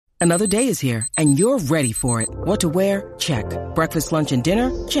Another day is here, and you're ready for it. What to wear? Check. Breakfast, lunch, and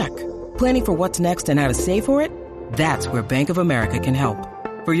dinner? Check. Planning for what's next and how to save for it? That's where Bank of America can help.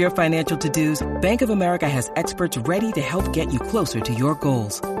 For your financial to-dos, Bank of America has experts ready to help get you closer to your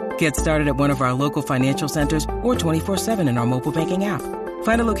goals. Get started at one of our local financial centers or 24/7 in our mobile banking app.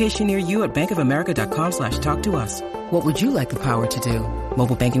 Find a location near you at bankofamerica.com/talktous. What would you like the power to do?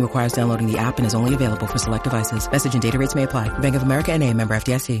 Mobile banking requires downloading the app and is only available for select devices. Message and data rates may apply. Bank of America N.A., member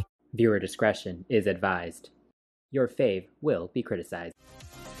FDIC. Viewer discretion is advised. Your fave will be criticized.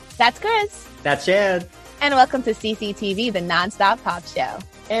 That's Chris. That's Chad. And welcome to CCTV, the nonstop pop show.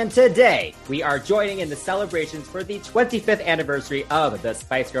 And today, we are joining in the celebrations for the 25th anniversary of the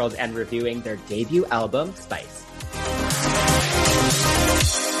Spice Girls and reviewing their debut album, Spice.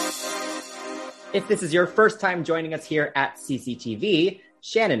 If this is your first time joining us here at CCTV,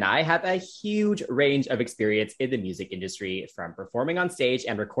 Shan and I have a huge range of experience in the music industry, from performing on stage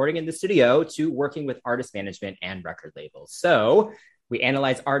and recording in the studio to working with artist management and record labels. So we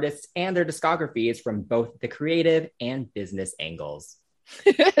analyze artists and their discographies from both the creative and business angles.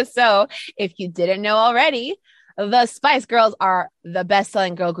 So if you didn't know already, the Spice Girls are the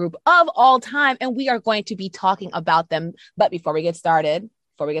best-selling girl group of all time, and we are going to be talking about them. But before we get started,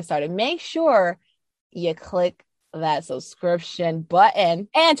 make sure you click that subscription button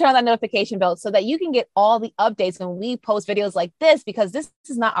and turn on that notification bell so that you can get all the updates when we post videos like this, because this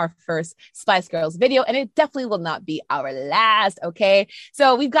is not our first Spice Girls video and it definitely will not be our last. Okay,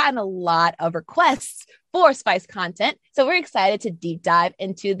 so we've gotten a lot of requests for Spice content, so we're excited to deep dive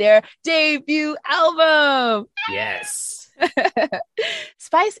into their debut album. Yes.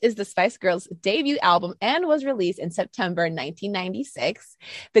 Spice is the Spice Girls' debut album and was released in September 1996.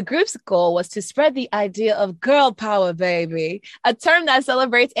 The group's goal was to spread the idea of girl power, baby, a term that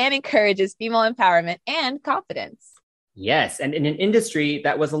celebrates and encourages female empowerment and confidence. Yes, and in an industry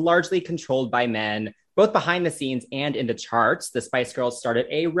that was largely controlled by men, both behind the scenes and in the charts, the Spice Girls started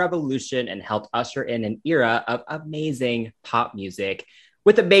a revolution and helped usher in an era of amazing pop music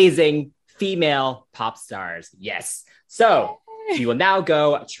with amazing female pop stars. Yes. So we will now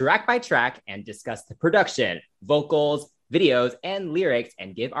go track by track and discuss the production, vocals, videos, and lyrics,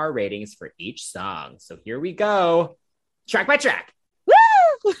 and give our ratings for each song. So here we go. Track by track.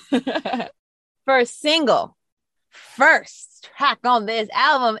 Woo! First track on this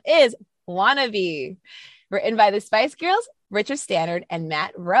album is Wannabe. Written by the Spice Girls, Richard Stannard, and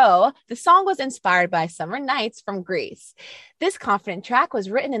Matt Rowe, the song was inspired by Summer Nights from Greece. This confident track was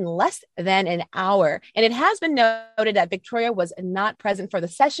written in less than an hour, and it has been noted that Victoria was not present for the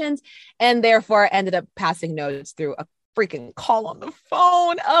sessions and therefore ended up passing notes through a freaking call on the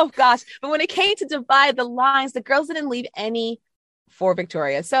phone. Oh gosh. But when it came to divide the lines, the girls didn't leave any for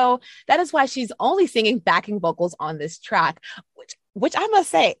Victoria. So that is why she's only singing backing vocals on this track, which I must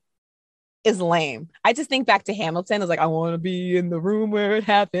say is lame. I just think back to Hamilton. I was like, I want to be in the room where it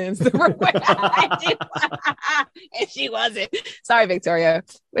happens. The room where and she wasn't. Sorry, Victoria,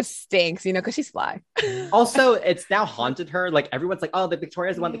 which stinks, because she's fly. Also, it's now haunted her. Like, everyone's like, oh, the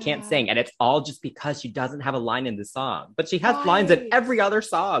Victoria's the one that can't sing. And it's all just because she doesn't have a line in the song. But she has lines in every other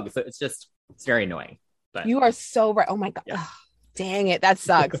song. So it's very annoying. But you are so right. Oh my God. Yeah. Dang it, that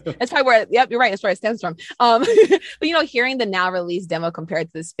sucks. That's probably where, yep, you're right. That's where it stems from. But hearing the now released demo compared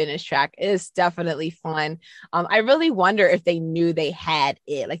to this finished track is definitely fun. I really wonder if they knew they had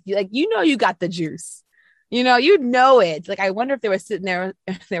it. You got the juice. You know it. Like, I wonder if they were sitting there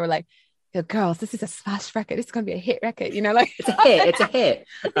and they were like, yo, girls, this is a smash record. It's gonna be a hit record. It's a hit. It's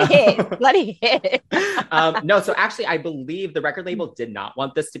a hit. Bloody hit. No, so actually, I believe the record label did not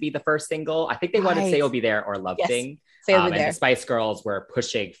want this to be the first single. I think they wanted Say You'll Be There or Love Thing. And the Spice Girls were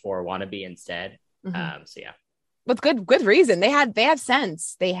pushing for Wannabe instead. Mm-hmm. So yeah. With good reason. They have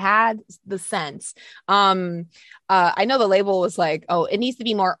sense. They had the sense. I know the label was like, oh, it needs to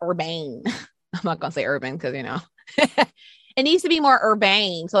be more urbane. I'm not gonna say urban because it needs to be more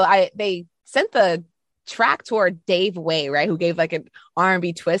urbane. So they sent the track toward Dave Way, right, who gave like an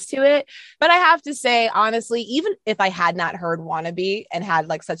R&B twist to it. But I have to say, honestly, even if I had not heard Wannabe and had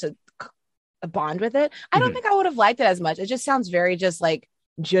like such a bond with it, I don't think I would have liked it as much. It just sounds very just like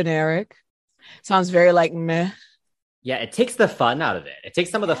generic. Sounds very like meh. Yeah, it takes the fun out of it. It takes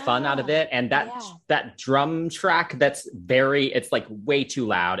some of the fun out of it. And that drum track, it's like way too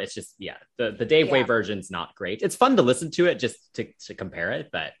loud. It's just, the Dave Way version's not great. It's fun to listen to it just to compare it,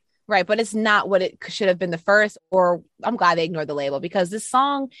 but. Right, but it's not what it should have been the first, or I'm glad they ignored the label because this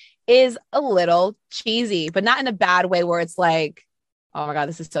song is a little cheesy, but not in a bad way where it's like, oh my God,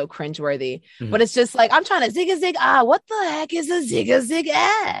 this is so cringeworthy. Mm-hmm. But it's just like, I'm trying to zig a zig. What the heck is a zig a zig?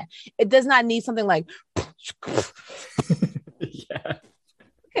 It does not need something like, yeah.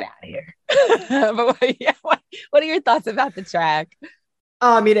 Look at that. But yeah, what are your thoughts about the track?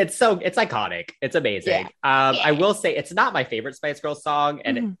 I mean, it's iconic. It's amazing. Yeah. I will say it's not my favorite Spice Girls song,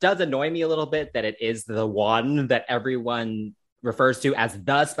 and it does annoy me a little bit that it is the one that everyone refers to as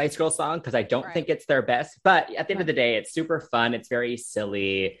the Spice Girls song, because I don't think it's their best. But at the end of the day, it's super fun. It's very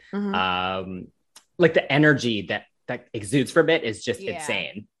silly. Like the energy that exudes from it is just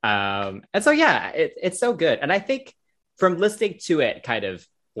insane. And so it's so good. And I think from listening to it kind of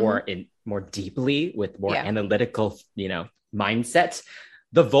more deeply with more analytical, mindset,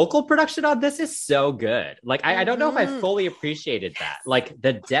 the vocal production on this is so good. Like I don't know if I fully appreciated that. Like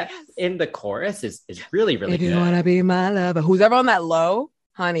the depth in the chorus is really, really good. If you wanna be my lover, who's ever on that low,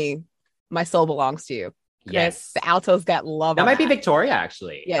 honey, my soul belongs to you. Yes, the altos got love. That might be Victoria,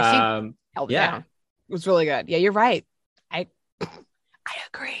 actually. Yeah, she held it down. It was really good. Yeah, you're right. I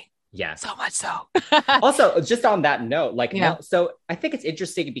agree. Yeah. So much so. Also, just on that note, so I think it's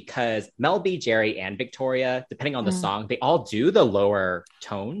interesting because Mel B, Jerry, and Victoria, depending on the song, they all do the lower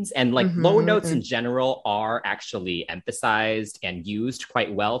tones, and low notes in general are actually emphasized and used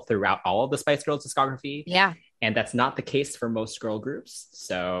quite well throughout all of the Spice Girls discography. Yeah. And that's not the case for most girl groups.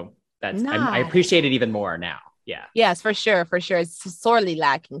 So I appreciate it even more now. Yeah. Yes, for sure. For sure. It's sorely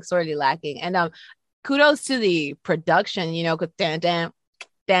lacking. And kudos to the production, because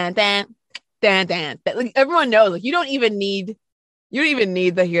dan, like everyone knows, like you don't even need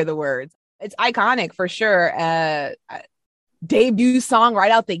to hear the words. It's iconic for sure. Debut song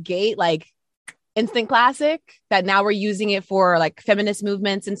right out the gate, like instant classic that now we're using it for like feminist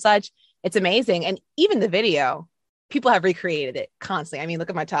movements and such. It's amazing. And even the video, people have recreated it constantly. I mean,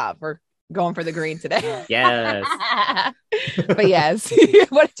 look at my top. We're going for the green today. Yes. But yes.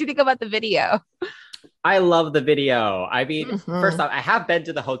 What did you think about the video? I love the video. I mean, first off, I have been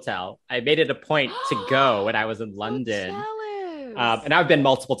to the hotel. I made it a point to go when I was in London. And I've been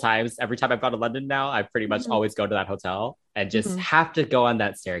multiple times. Every time I've gone to London now, I pretty much always go to that hotel and just have to go on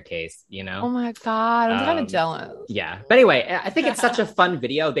that staircase, Oh my God. I'm kind of jealous. Yeah. But anyway, I think it's such a fun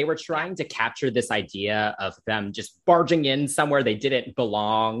video. They were trying to capture this idea of them just barging in somewhere they didn't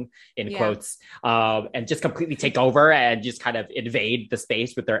belong, in quotes, and just completely take over and just kind of invade the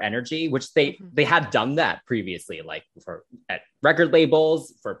space with their energy, which they had done that previously, like at record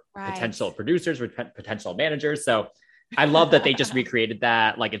labels, for potential producers, for potential managers. So I love that they just recreated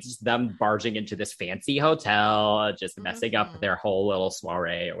that. Like it's just them barging into this fancy hotel, just messing up their whole little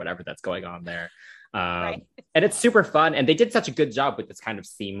soiree or whatever that's going on there. And it's super fun. And they did such a good job with this kind of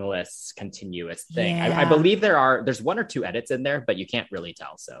seamless, continuous thing. Yeah. I believe there's one or two edits in there, but you can't really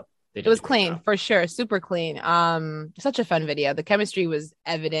tell. So it was clean for sure. Super clean. Such a fun video. The chemistry was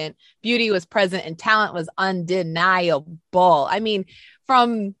evident. Beauty was present and talent was undeniable. I mean,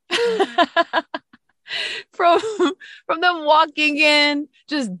 from them walking in,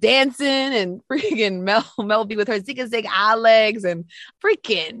 just dancing and freaking Mel B with her zig eye legs and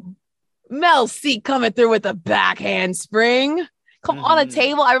freaking Mel C coming through with a backhand spring on a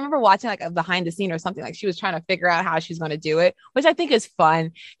table. I remember watching like a behind the scene or something, like she was trying to figure out how she's going to do it, which I think is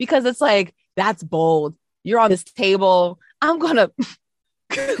fun because it's like, that's bold. You're on this table. I'm going to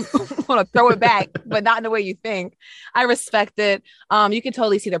throw it back, but not in the way you think. I respect it. You can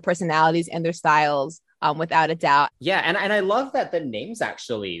totally see their personalities and their styles, without a doubt. Yeah, and I love that the names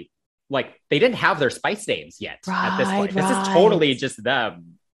actually, like, they didn't have their Spice names yet at this point. This is totally just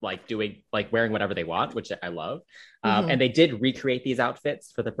them, like, doing, like, wearing whatever they want, which I love. And they did recreate these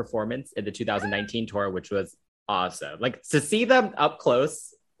outfits for the performance in the 2019 tour, which was awesome. Like, to see them up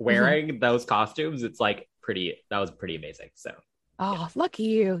close wearing those costumes, it's like that was pretty amazing. So lucky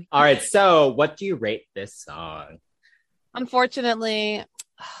you. All right, so what do you rate this song? Unfortunately,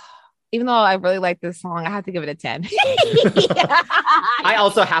 even though I really like this song, I have to give it a 10. I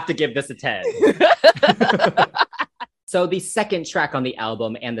also have to give this a 10. So the second track on the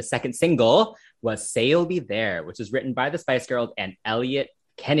album and the second single was Say You'll Be There, which was written by the Spice Girls and Elliot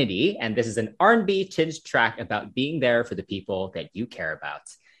Kennedy. And this is an R&B tinged track about being there for the people that you care about.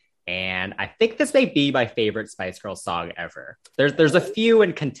 And I think this may be my favorite Spice Girls song ever. There's a few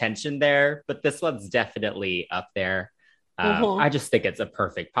in contention there, but this one's definitely up there. I just think it's a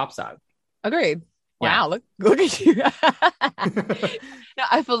perfect pop song. Agreed. Wow, look at you. No,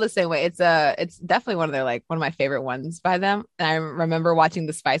 I feel the same way. It's definitely one of my favorite ones by them. And I remember watching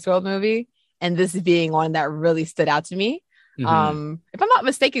the Spice World movie and this being one that really stood out to me. If I'm not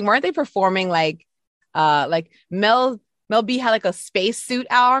mistaken, weren't they performing like Mel B had like a space suit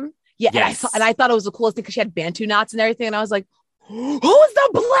on? Yeah, yes. And I thought it was the coolest thing because she had Bantu knots and everything. And I was like, who's the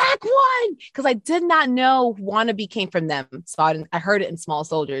black one? Because I did not know Wannabe came from them. So I heard it in Small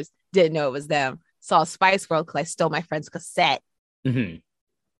Soldiers. Didn't know it was them. Saw Spice World because I stole my friend's cassette. And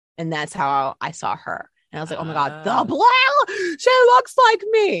And that's how I saw her. And I was like, oh my God, the Blair, she looks like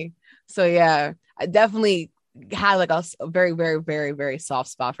me. So yeah, I definitely had like a very, very, very, very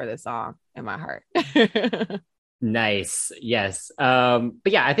soft spot for this song in my heart. Nice. Yes. But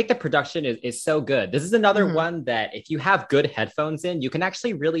yeah, I think the production is so good. This is another one that if you have good headphones in, you can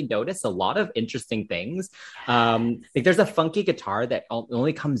actually really notice a lot of interesting things. Like there's a funky guitar that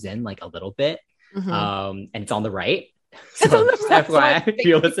only comes in like a little bit. And it's on the right. So FYI, if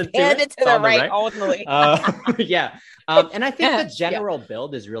you listen to it, to the right, ultimately. Yeah. And I think the general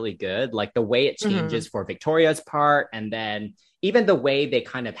build is really good. Like the way it changes for Victoria's part, and then even the way they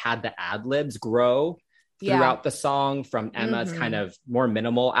kind of had the ad libs grow throughout the song, from Emma's kind of more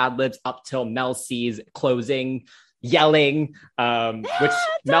minimal ad libs up till Mel C's closing yelling, which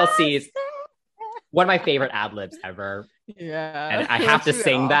Mel C's one of my favorite ad libs ever. Yeah. And I have to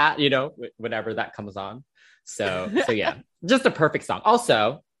sing that, you know, whenever that comes on. So yeah, just a perfect song.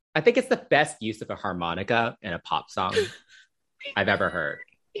 Also, I think it's the best use of a harmonica in a pop song I've ever heard.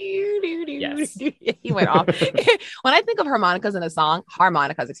 Yes. He went off. When I think of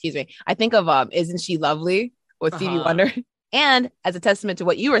harmonicas, excuse me, I think of Isn't She Lovely with Stevie Wonder. And as a testament to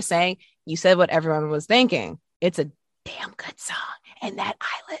what you were saying, you said what everyone was thinking. It's a damn good song. And that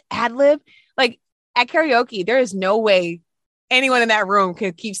ad lib, like at karaoke, there is no way anyone in that room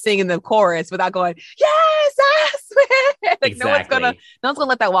could keep singing the chorus without going, yes, I swear. Like exactly. no one's gonna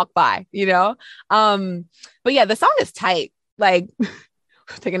let that walk by, you know? But yeah, the song is tight. Like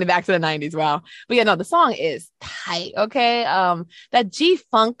taking it back to the 90s. Wow. But yeah, no, the song is tight. Okay. That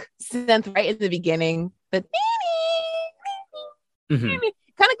G-funk synth right in the beginning, the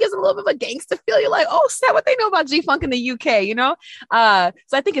kind of gives a little bit of a gangster feel. You're like, oh, snap, what they know about G-funk in the UK, you know?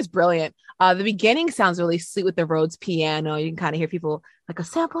 So I think it's brilliant. The beginning sounds really sweet with the Rhodes piano. You can kind of hear people, like a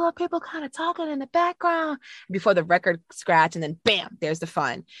sample of people kind of talking in the background before the record scratch, and then bam, there's the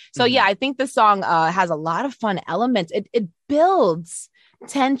fun. So yeah, I think the song has a lot of fun elements. It builds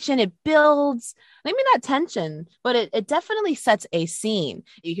tension. It builds, maybe not tension, but it definitely sets a scene.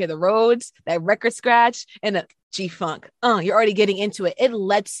 You hear the Rhodes, that record scratch, and the G-funk. You're already getting into it. It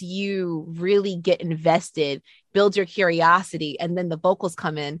lets you really get invested, build your curiosity, and then the vocals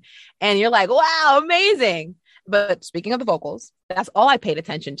come in and you're like, wow, amazing. But speaking of the vocals, that's all I paid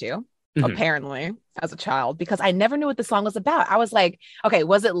attention to, apparently, as a child, because I never knew what the song was about. I was like, okay,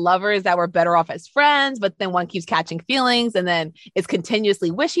 was it lovers that were better off as friends, but then one keeps catching feelings and then it's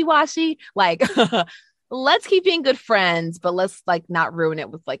continuously wishy-washy? Like, let's keep being good friends, but let's like not ruin it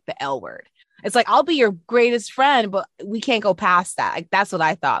with like the L word. It's like, I'll be your greatest friend, but we can't go past that. Like, that's what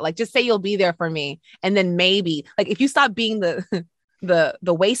I thought. Like, just say you'll be there for me. And then maybe, like, if you stop being the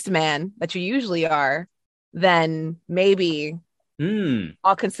waste man that you usually are, then maybe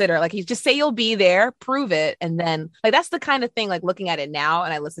I'll consider, like, you just say you'll be there, prove it. And then, like, that's the kind of thing, like, looking at it now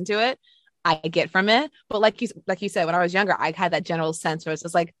and I listen to it, I get from it. But like you said, when I was younger, I had that general sense where it's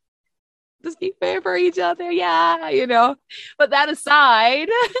just like, just be fair for each other. Yeah, you know. But that aside,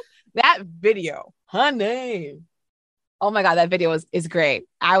 that video, honey, oh my God, that video is great.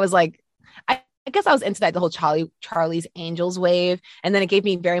 I was like, I guess I was into that, the whole Charlie's Angels wave. And then it gave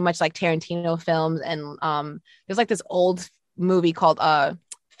me very much like Tarantino films. And there's like this old movie called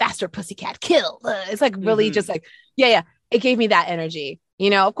Faster Pussycat Kill. It's like really just like, yeah. It gave me that energy.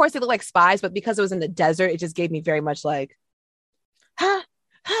 You know, of course they look like spies, but because it was in the desert, it just gave me very much like,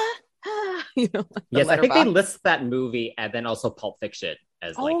 you know, yes, I think they list that movie and then also Pulp Fiction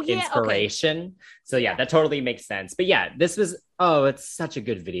as like inspiration. Okay. So yeah, that totally makes sense. But yeah, this was, it's such a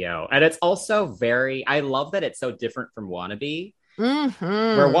good video. And it's also I love that it's so different from Wannabe, where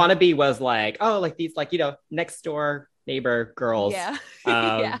Wannabe was like, like these, like, you know, next door neighbor girls,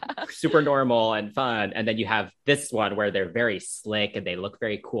 super normal and fun. And then you have this one where they're very slick and they look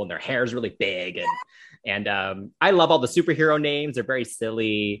very cool and their hair is really big. And I love all the superhero names. They're very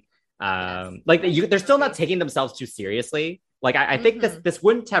silly. Like they're still not taking themselves too seriously. Like I think this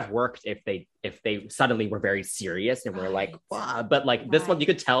wouldn't have worked if they suddenly were very serious and were like, wow. But like this one, you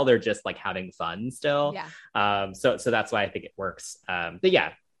could tell they're just like having fun still. Yeah. So that's why I think it works. But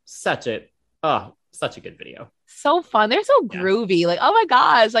yeah, such a good video. So fun. They're so groovy. Like, oh my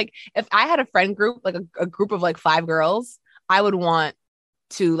gosh. Like if I had a friend group, like a group of like 5 girls, I would want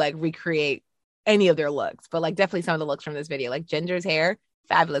to like recreate any of their looks, but like definitely some of the looks from this video, like Ginger's hair.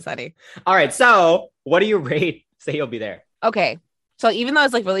 Fabulous, honey. All right. So what do you rate Say You'll Be There? Okay. So even though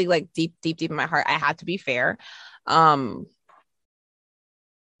it's like really like deep in my heart, I have to be fair. I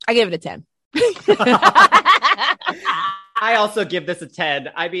give it a 10. I also give this a 10.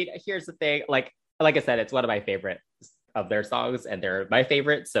 I mean, here's the thing. Like I said, it's one of my favorite of their songs, and they're my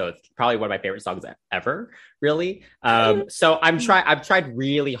favorite. So it's probably one of my favorite songs ever, really. So I've tried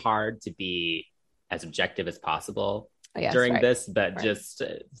really hard to be as objective as possible during this, but just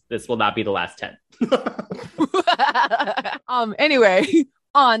this will not be the last 10. Anyway,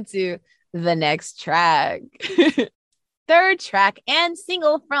 on to the next track. Third track and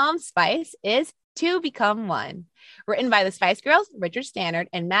single from Spice is To Become One. Written by the Spice Girls, Richard Stannard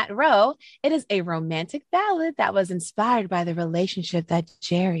and Matt Rowe, it is a romantic ballad that was inspired by the relationship that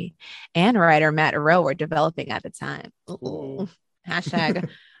Jerry and writer Matt Rowe were developing at the time. Ooh. Hashtag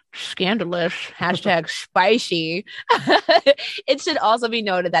scandalous, hashtag spicy. It should also be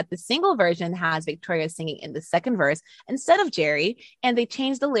noted that the single version has Victoria singing in the second verse instead of Jerry, and they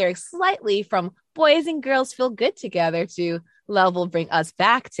changed the lyrics slightly from boys and girls feel good together to love will bring us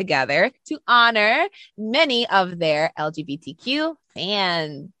back together to honor many of their LGBTQ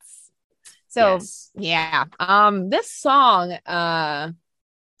fans. So yeah, this song, the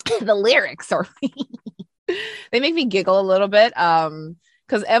lyrics are they make me giggle a little bit.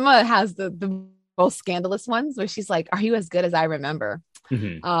 Because Emma has the most scandalous ones where she's like, "Are you as good as I remember?"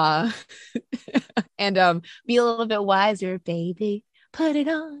 Mm-hmm. And be a little bit wiser, baby. Put it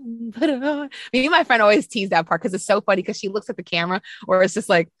on, put it on. Me and my friend always tease that part because it's so funny because she looks at the camera or it's just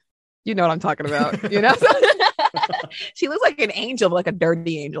like, you know what I'm talking about, you know? She looks like an angel, but like a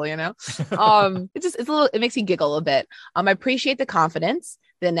dirty angel, you know? It makes me giggle a little bit. I appreciate the confidence,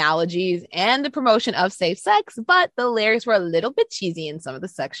 the analogies, and the promotion of safe sex, but the lyrics were a little bit cheesy in some of the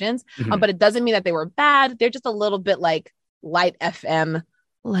sections. Mm-hmm. But it doesn't mean that they were bad. They're just a little bit like light FM.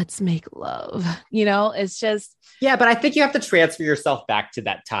 Let's make love, you know, it's just. Yeah, but I think you have to transfer yourself back to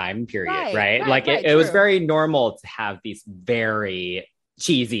that time period, right? Like it was very normal to have these very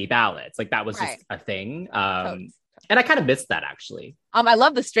cheesy ballads. Like that was just a thing. And I kind of missed that actually. I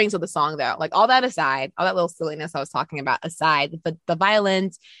love the strings of the song though. Like all that aside, all that little silliness I was talking about aside, but the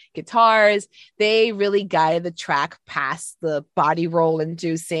violins, guitars, they really guided the track past the body roll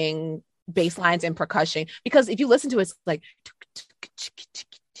inducing bass lines and percussion. Because if you listen to it, it's like,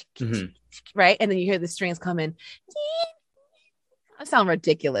 mm-hmm. right? And then you hear the strings come in. I sound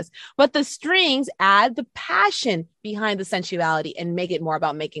ridiculous, but the strings add the passion behind the sensuality and make it more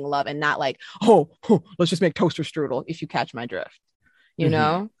about making love and not like, let's just make toaster strudel, if you catch my drift, you mm-hmm.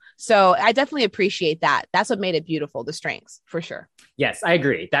 know? So I definitely appreciate that. That's what made it beautiful, the strings, for sure. Yes, I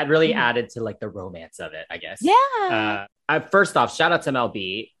agree. That really mm-hmm. added to like the romance of it, I guess. Yeah. First off, shout out to Mel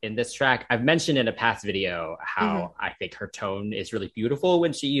B in this track. I've mentioned in a past video how mm-hmm. I think her tone is really beautiful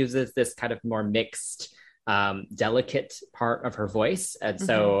when she uses this kind of more mixed, delicate part of her voice. And mm-hmm.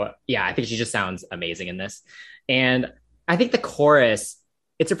 so, yeah, I think she just sounds amazing in this. And I think the chorus,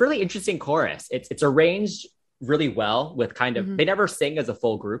 it's a really interesting chorus. It's arranged really well with kind of, mm-hmm. they never sing as a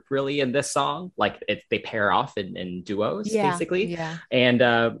full group really in this song. Like they pair off in duos, basically. Yeah. And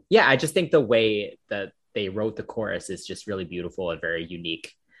I just think the way that they wrote the chorus is just really beautiful and very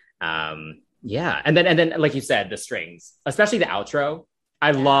unique. And then like you said, the strings, especially the outro.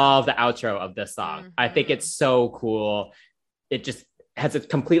 I love the outro of this song. Mm-hmm. I think it's so cool. It just has a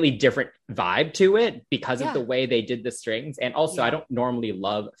completely different vibe to it because of the way they did the strings. And also I don't normally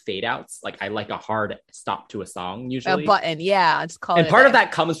love fade outs. Like I like a hard stop to a song usually. A button. Yeah. It's called. And part of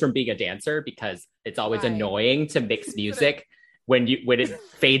that comes from being a dancer because it's always annoying to mix music when it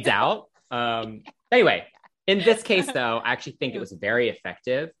fades out. Anyway, in this case though, I actually think it was very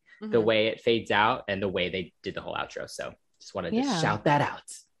effective mm-hmm. the way it fades out and the way they did the whole outro. So just wanted to shout that out.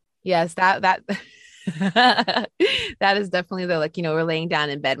 Yes, that that is definitely the, like, you know, we're laying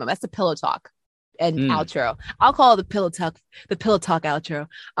down in bed. That's the pillow talk and outro. I'll call it the pillow talk outro.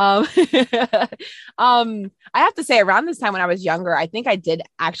 I have to say around this time when I was younger, I think I did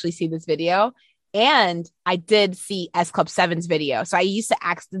actually see this video. And I did see S Club 7's video. So I used to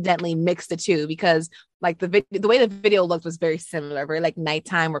accidentally mix the two because like the way the video looked was very similar, very like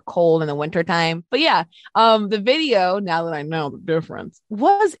nighttime or cold in the wintertime. But yeah, the video, now that I know the difference,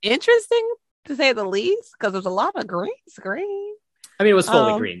 was interesting to say the least because there's a lot of green screen. I mean, it was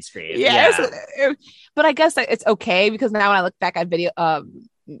fully green screen. But I guess it's okay because now when I look back at videos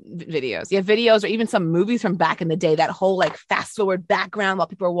or even some movies from back in the day, that whole like fast forward background while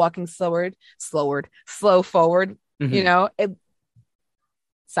people are walking slow forward, mm-hmm. you know,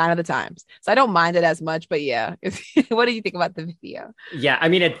 sign of the times. So I don't mind it as much, but yeah. What do you think about the video? Yeah, I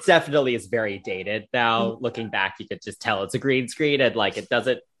mean, it definitely is very dated now. Mm-hmm. Looking back, you could just tell it's a green screen and like it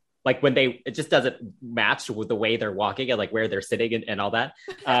doesn't, like it just doesn't match with the way they're walking and like where they're sitting and all that.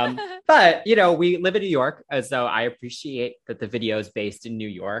 But, you know, we live in New York, so I appreciate that the video is based in New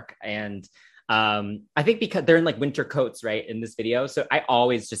York. And I think because they're in like winter coats, right, in this video. So I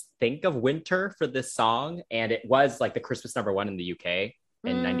always just think of winter for this song. And it was like the Christmas #1 in the UK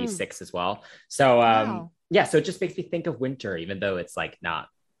in 96 as well. So Wow. yeah, so it just makes me think of winter, even though it's like not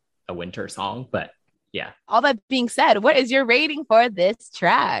a winter song. But yeah, All that being said, what is your rating for this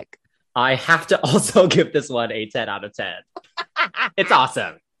track? I have to also give this one a 10 out of 10. It's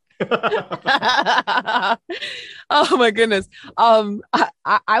awesome. Oh my goodness. I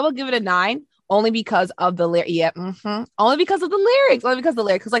will give it a 9 only because of the lyric. Yeah, only because of the lyrics. Only because of the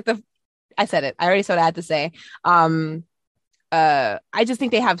lyrics. Because like I said it. I already said what I had to say. I just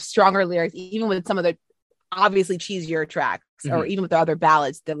think they have stronger lyrics, even with some of the obviously cheesier tracks, or even with the other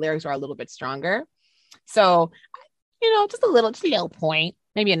ballads. The lyrics are a little bit stronger. So, just a little point,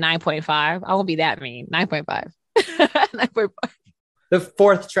 maybe a 9.5. I won't be that mean. 9.5. 9.5. The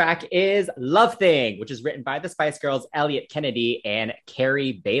fourth track is Love Thing, which is written by the Spice Girls, Elliot Kennedy and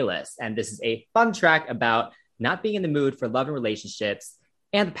Carrie Bayless. And this is a fun track about not being in the mood for love and relationships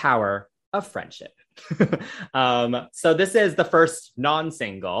and the power of friendship. So this is the first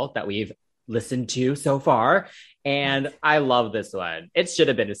non-single that we've listened to so far. And I love this one. It should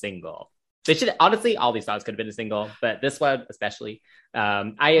have been a single. They should, honestly, all these songs could have been a single, but this one especially.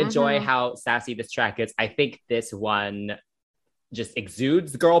 I enjoy how sassy this track is. I think this one just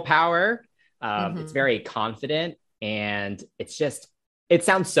exudes girl power. It's very confident, and it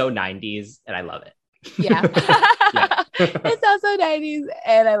sounds so 90s, and I love it. Yeah. It sounds so 90s,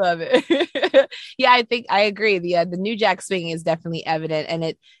 and I love it. Yeah, I think I agree. The New Jack Swing is definitely evident, and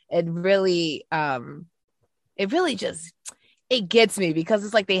it really just it gets me, because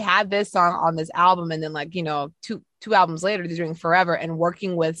it's like they had this song on this album, and then like two albums later they're doing Forever and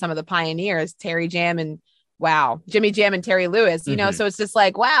working with some of the pioneers, Terry Jam and Jimmy Jam and Terry Lewis, so it's just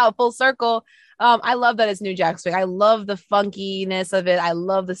like, wow, full circle. I love that it's New Jack Swing. I love the funkiness of it. I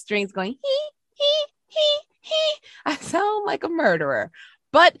love the strings going, he. I sound like a murderer,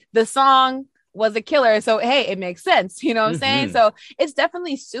 but the song was a killer. So, hey, it makes sense. You know what I'm saying? So it's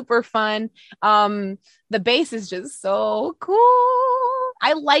definitely super fun. The bass is just so cool.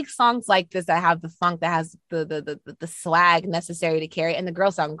 I like songs like this that have the funk, that has the swag necessary to carry, and the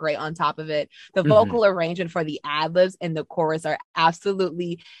girls sound great on top of it. The vocal arrangement for the ad-libs and the chorus are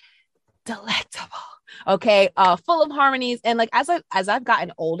absolutely delectable. Okay, full of harmonies. And like as I've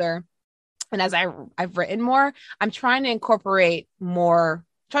gotten older, and as I've written more, I'm trying to incorporate more,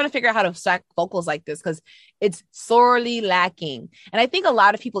 trying to figure out how to stack vocals like this, because it's sorely lacking. And I think a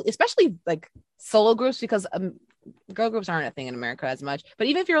lot of people, especially like solo groups, because girl groups aren't a thing in America as much, but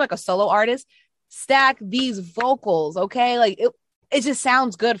even if you're like a solo artist, stack these vocals, okay? Like it just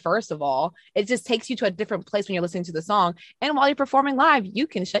sounds good. First of all, it just takes you to a different place when you're listening to the song. And while you're performing live, you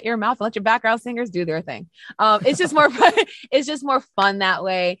can shut your mouth and let your background singers do their thing. It's just more fun. It's just more fun that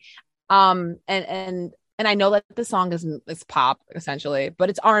way. And I know that the song is pop essentially, but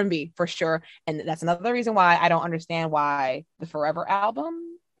it's R&B for sure. And that's another reason why I don't understand why the Forever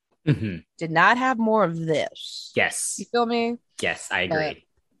album did not have more of this. Yes. You feel me? Yes, I agree.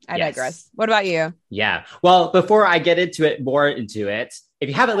 I digress. What about you? Yeah. Well, before I get into it, if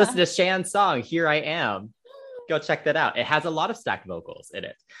you haven't listened to Shan's song, Here I Am, go check that out. It has a lot of stacked vocals in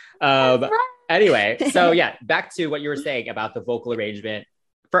it. Anyway, so yeah, back to what you were saying about the vocal arrangement.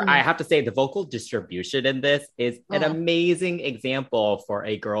 I have to say the vocal distribution in this is an amazing example for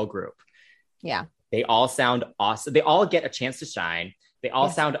a girl group. Yeah. They all sound awesome. They all get a chance to shine. They all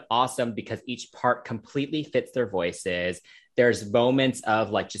sound awesome because each part completely fits their voices. There's moments of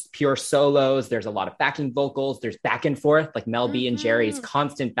like just pure solos. There's a lot of backing vocals. There's back and forth, like Mel B and Jerry's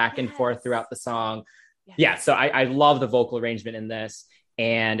constant back and forth throughout the song. Yes. Yeah, so I love the vocal arrangement in this.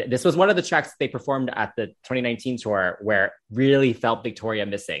 And this was one of the tracks that they performed at the 2019 tour where really felt Victoria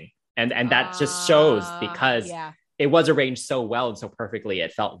missing. And that just shows, because it was arranged so well and so perfectly.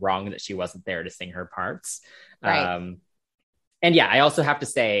 It felt wrong that she wasn't there to sing her parts. Right. And yeah, I also have to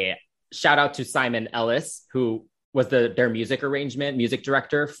say, shout out to Simon Ellis, who was their music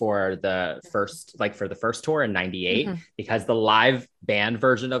director for the first tour in 98, because the live band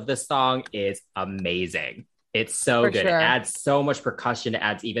version of this song is amazing. It's so good. Sure. It adds so much percussion. It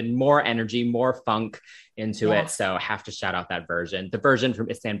adds even more energy, more funk into it. So I have to shout out that version. The version from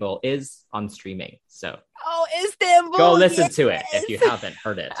Istanbul is on streaming. So Istanbul, go listen to it if you haven't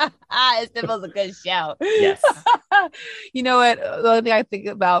heard it. Istanbul's a good show. Yes. You know what? The only thing I think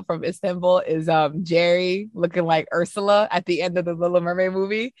about from Istanbul is Jerry looking like Ursula at the end of the Little Mermaid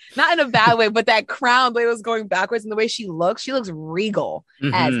movie. Not in a bad way, but that crown, the way it was going backwards, and the way she looks regal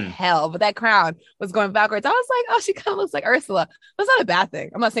as hell. But that crown was going backwards. I was like, oh, she kind of looks like Ursula. But it's not a bad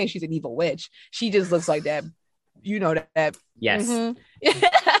thing. I'm not saying she's an evil witch. She just looks like that you know that. Yes. Mm-hmm.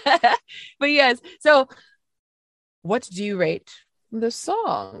 But yes. So what do you rate the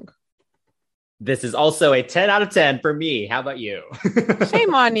song? This is also a 10 out of 10 for me. How about you?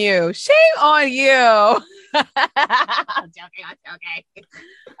 Shame on you. Shame on you. I'm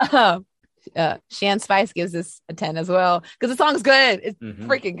joking. Shan Spice gives this a 10 as well because the song's good. It's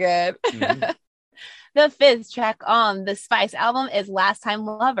freaking good. The fifth track on the Spice album is Last Time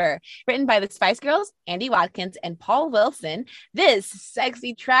Lover, written by the Spice Girls, Andy Watkins, and Paul Wilson. This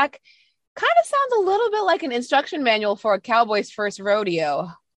sexy track kind of sounds a little bit like an instruction manual for a cowboy's first rodeo.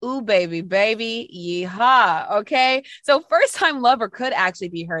 Ooh, baby, baby, yeehaw. Okay. So First Time Lover could actually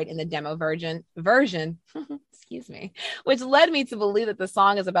be heard in the demo version, excuse me, which led me to believe that the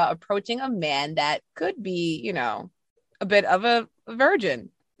song is about approaching a man that could be, you know, a bit of a virgin.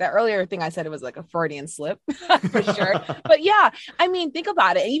 That earlier thing I said, it was like a Freudian slip for sure. But yeah, I mean, think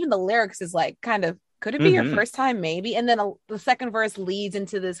about it. Even the lyrics is like kind of, could it be your first time? Maybe. And then the second verse leads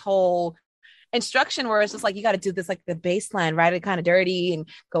into this whole instruction where it's just like, you got to do this, like the bass line, ride it kind of dirty and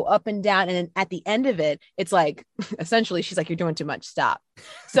go up and down. And then at the end of it, it's like, essentially, she's like, you're doing too much. Stop.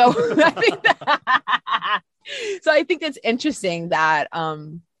 So I think that's interesting that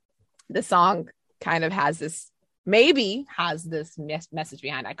the song kind of has this message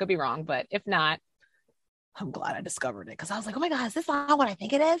behind it. I could be wrong, but if not, I'm glad I discovered it because I was like, oh my God, is this not what I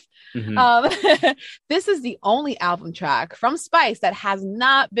think it is? This is the only album track from Spice that has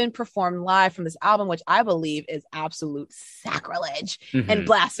not been performed live from this album, which I believe is absolute sacrilege and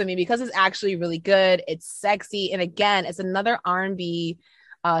blasphemy because it's actually really good. It's sexy. And again, it's another R&B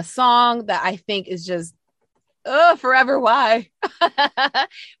song that I think is just forever why.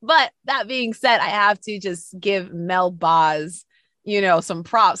 But that being said, I have to just give Mel Boz, you know, some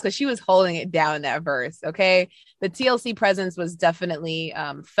props because she was holding it down in that verse. Okay, the TLC presence was definitely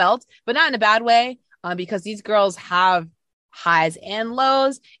felt, but not in a bad way, because these girls have highs and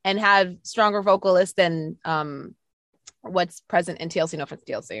lows and have stronger vocalists than what's present in TLC. No offense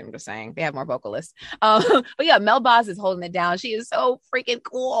to TLC, I'm just saying they have more vocalists. But yeah, Mel Boz is holding it down. She is so freaking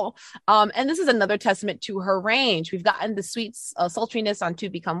cool. And this is another testament to her range. We've gotten the sweet sultriness on Two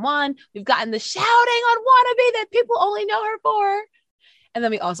Become One. We've gotten the shouting on Wannabe that people only know her for. And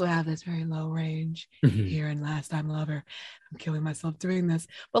then we also have this very low range here in Last Time Lover. I'm killing myself doing this.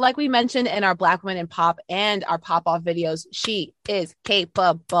 But like we mentioned in our Black Women in Pop and our Pop Off videos, she is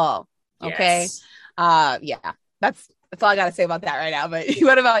capable. Okay. Yes. Yeah, that's all I got to say about that right now. But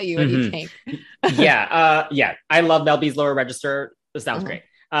what about you? What do you think? Yeah. I love Mel B's Lower Register. This sounds great.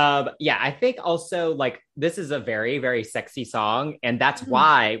 Yeah, I think also like this is a very, very sexy song. And that's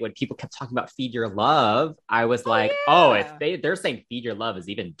why when people kept talking about Feed Your Love, I was if they're saying Feed Your Love is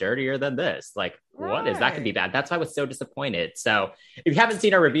even dirtier than this, like what is that could be bad? That's why I was so disappointed. So if you haven't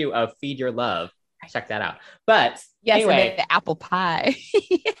seen our review of Feed Your Love, check that out. But yes, anyway, the apple pie.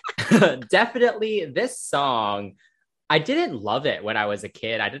 Definitely this song. I didn't love it when I was a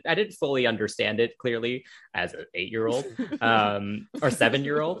kid. I didn't fully understand it clearly as an 8-year-old or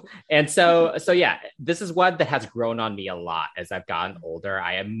 7-year-old. And so yeah, this is one that has grown on me a lot as I've gotten older.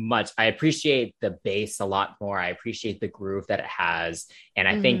 I appreciate the bass a lot more. I appreciate the groove that it has. And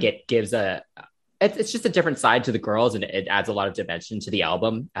I think it gives it's just a different side to the girls, and it adds a lot of dimension to the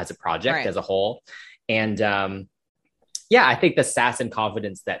album as a project as a whole. And yeah, I think the sass and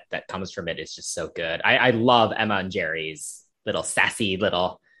confidence that comes from it is just so good. I love Emma and Jerry's little sassy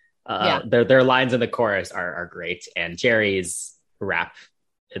little, their lines in the chorus are great. And Jerry's rap,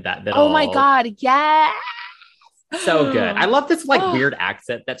 that little. Oh my God, yes. So good. I love this like weird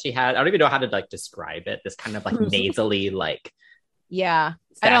accent that she had. I don't even know how to like describe it. This kind of like nasally, like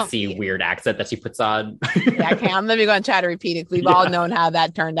sassy, weird accent that she puts on. Yeah, I can't. I'm never going to try to repeat it. We've all known how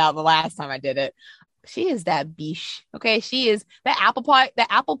that turned out the last time I did it. She is that biche. Okay. She is that apple pie. The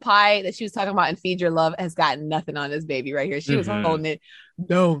apple pie that she was talking about in Feed Your Love has got nothing on this baby right here. She was holding it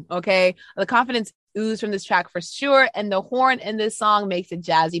down. Okay. The confidence oozes from this track for sure. And the horn in this song makes it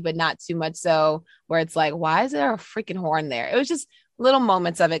jazzy, but not too much so where it's like, why is there a freaking horn there? It was just little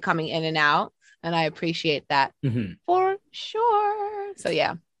moments of it coming in and out. And I appreciate that for sure. So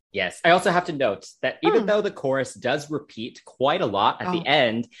yeah. Yes. I also have to note that even though the chorus does repeat quite a lot at the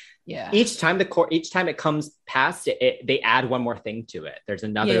end, each time it comes past it, they add one more thing to it. There's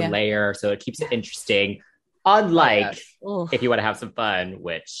another layer, so it keeps it interesting. Unlike If You Want to Have Some Fun,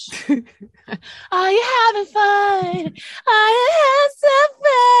 which are you having fun? Are you having some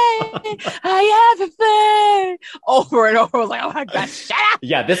fun? Are you having fun? Over and over, I was like, oh my God, shut up!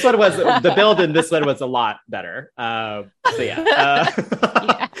 Yeah, this one was the build in this one was a lot better. So yeah.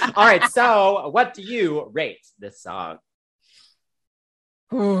 All right. So, what do you rate this song?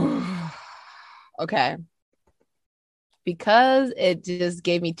 Okay. because it just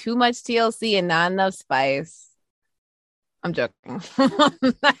gave me too much TLC and not enough spice. I'm joking.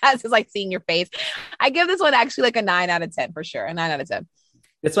 That's just like seeing your face. I give this one actually like a 9 out of 10 for sure. A 9 out of 10.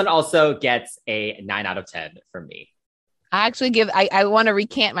 This one also gets a 9 out of 10 from me. I actually I want to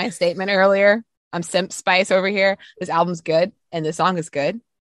recant my statement earlier. I'm Simp Spice over here. This album's good and the song is good.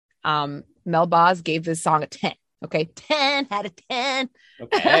 Mel Boz gave this song a 10. Okay. 10 out of 10.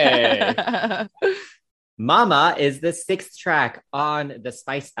 Okay. Mama is the 6th track on the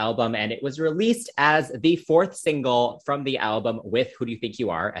Spice album, and it was released as the 4th single from the album with Who Do You Think You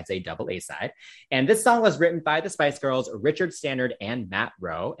Are as a double A side. And this song was written by the Spice Girls, Richard Stannard and Matt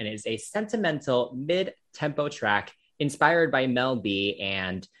Rowe, and it is a sentimental mid-tempo track inspired by Mel B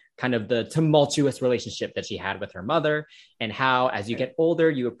and kind of the tumultuous relationship that she had with her mother, and how as you get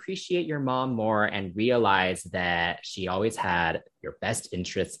older, you appreciate your mom more and realize that she always had your best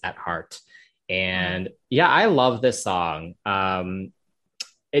interests at heart. And yeah, I love this song.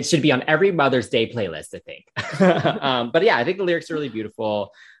 It should be on every Mother's Day playlist, I think. But yeah, I think the lyrics are really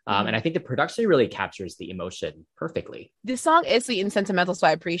beautiful. And I think the production really captures the emotion perfectly. This song is sweet and sentimental, so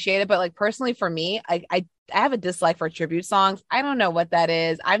I appreciate it. But like personally for me, I have a dislike for tribute songs. I don't know what that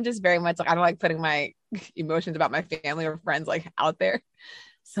is. I'm just very much like, I don't like putting my emotions about my family or friends like out there.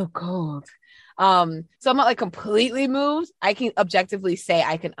 So cold. So I'm not like completely moved. I can objectively say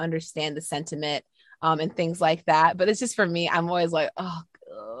I can understand the sentiment and things like that. But it's just for me, I'm always like, oh,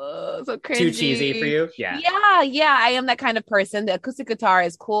 so cringy. Too cheesy for you? Yeah. Yeah. I am that kind of person. The acoustic guitar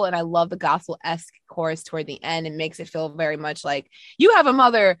is cool. And I love the gospel-esque chorus toward the end. It makes it feel very much like you have a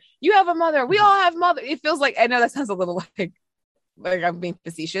mother. We all have mother. It feels like, I know that sounds a little like I'm being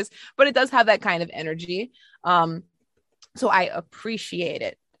facetious, but it does have that kind of energy. So I appreciate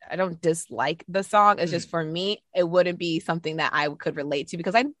it. I don't dislike the song. It's just for me, it wouldn't be something that I could relate to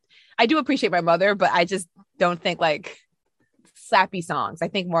because I do appreciate my mother, but I just don't think like sappy songs. I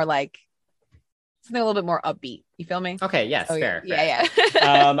think more like something a little bit more upbeat. You feel me? Okay. Yes. Fair. Yeah.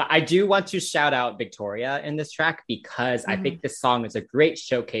 I do want to shout out Victoria in this track because I think this song is a great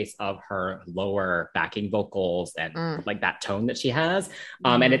showcase of her lower backing vocals and like that tone that she has.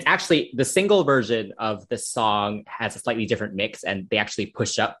 And it's actually the single version of the song has a slightly different mix, and they actually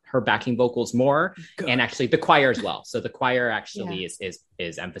push up her backing vocals more. Good. And actually the choir as well. So the choir actually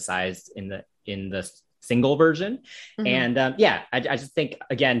is emphasized in the single version. And I just think,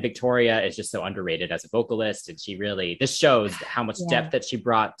 again, Victoria is just so underrated as a vocalist, and this shows how much depth that she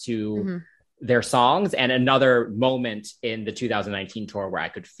brought to their songs, and another moment in the 2019 tour where I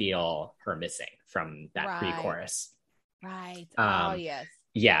could feel her missing from that pre-chorus. Right. Yes.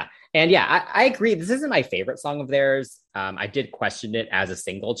 Yeah. And yeah, I agree. This isn't my favorite song of theirs. I did question it as a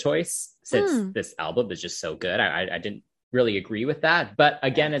single choice since this album is just so good. I didn't really agree with that. But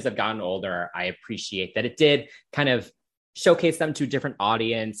again, as I've gotten older, I appreciate that it did kind of showcase them to a different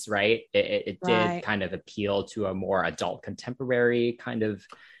audience, right? It did kind of appeal to a more adult contemporary kind of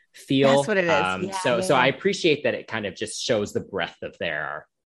feel. That's what it is. So I appreciate that it kind of just shows the breadth of their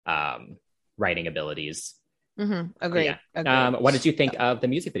writing abilities. Agree. What did you think of the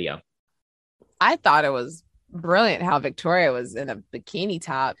music video? I thought it was brilliant how Victoria was in a bikini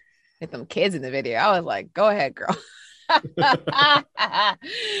top with them kids in the video. I was like, go ahead, girl. Oh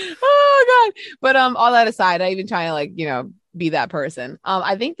god. But all that aside, I even trying to like be that person.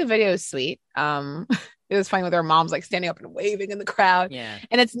 I think the video is sweet. It was funny with her mom's like standing up and waving in the crowd.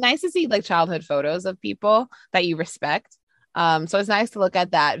 And it's nice to see like childhood photos of people that you respect. So it's nice to look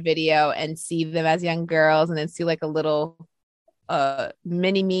at that video and see them as young girls, and then see like a little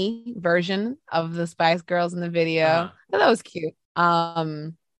mini me version of the Spice Girls in the video. So that was cute.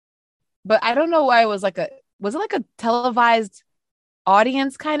 But I don't know why it was was it like a televised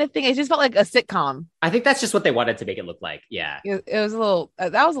audience kind of thing? It just felt like a sitcom. I think that's just what they wanted to make it look like. Yeah. It was a little,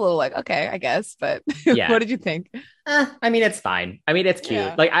 that was a little like, okay, I guess. But what did you think? I mean, it's fine. I mean, it's cute.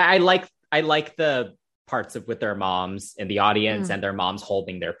 Yeah. Like I like the parts with their moms in the audience and their moms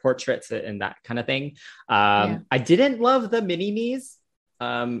holding their portraits and that kind of thing. I didn't love the mini-me's.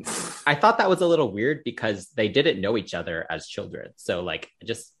 I thought that was a little weird because they didn't know each other as children. So like,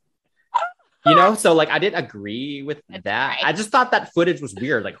 so like I didn't agree with that. Right. I just thought that footage was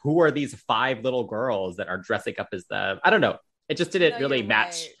weird. Like, who are these 5 little girls that are dressing up as them? I don't know. It just didn't really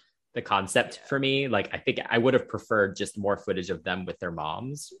match the concept for me. Like, I think I would have preferred just more footage of them with their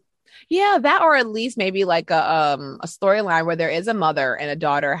moms. Yeah, that, or at least maybe like a storyline where there is a mother and a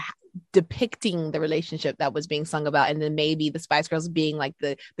daughter depicting the relationship that was being sung about, and then maybe the Spice Girls being like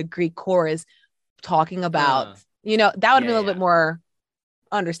the Greek chorus talking about, that would be a little bit more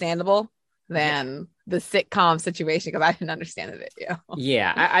understandable than the sitcom situation, because I didn't understand the video.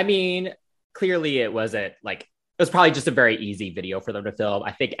 I mean, clearly it wasn't like was probably just a very easy video for them to film.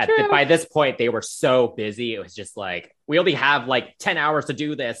 I think by this point, they were so busy. It was just like, we only have like 10 hours to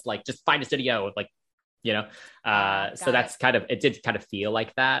do this. Like, just find a studio. Like, you know, so that's it did kind of feel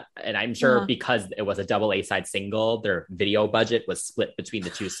like that. And I'm sure because it was a double A-side single, their video budget was split between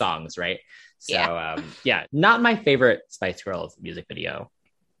the two songs, right? So, not my favorite Spice Girls music video.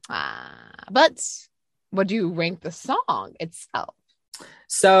 But would you rank the song itself?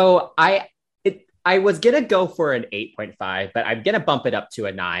 So I was going to go for an 8.5, but I'm going to bump it up to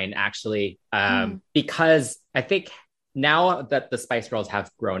a 9, actually, because I think now that the Spice Girls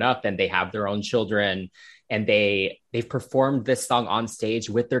have grown up and they have their own children and they've performed this song on stage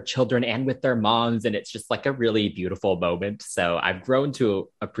with their children and with their moms, and it's just like a really beautiful moment. So I've grown to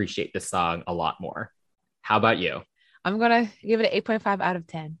appreciate this song a lot more. How about you? I'm going to give it an 8.5 out of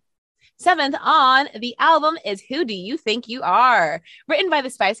 10. 7th on the album is Who Do You Think You Are? Written by the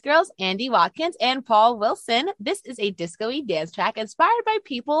Spice Girls, Andy Watkins and Paul Wilson. This is a disco-y dance track inspired by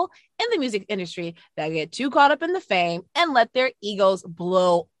people in the music industry that get too caught up in the fame and let their egos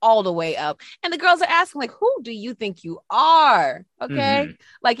blow all the way up. And the girls are asking, like, who do you think you are? Okay.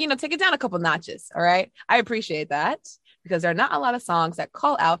 Like, take it down a couple notches. All right. I appreciate that because there are not a lot of songs that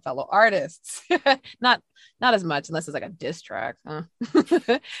call out fellow artists. Not as much unless it's like a diss track.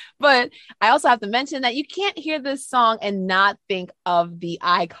 But I also have to mention that you can't hear this song and not think of the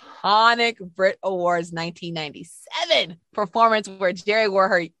iconic Brit Awards 1997 performance where Jerry wore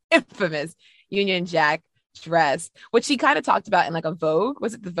her infamous Union Jack dress, which she kind of talked about in like a Vogue.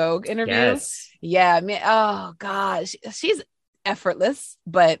 Was it the Vogue interview? Yes. Yeah. Man, oh gosh, she's effortless,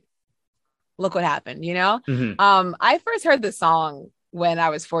 but look what happened, I first heard this song when I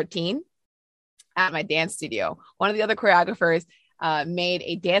was 14 at my dance studio. One of the other choreographers made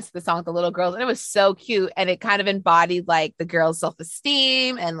a dance to the song with the little girls, and it was so cute, and it kind of embodied like the girls'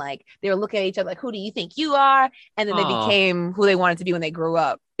 self-esteem, and like they were looking at each other like, who do you think you are? And then they became who they wanted to be when they grew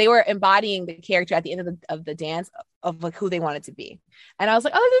up. They were embodying the character at the end of the dance of like who they wanted to be. And I was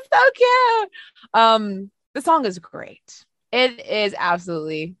like, oh, this is so cute. The song is great. It is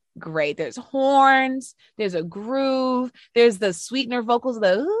absolutely great. There's horns, there's a groove, there's the sweetener vocals,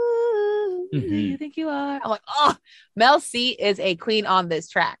 who do you think you are? I'm like, oh, Mel C is a queen on this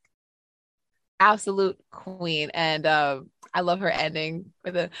track. Absolute queen. And I love her ending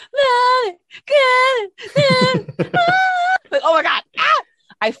with the like, oh my God.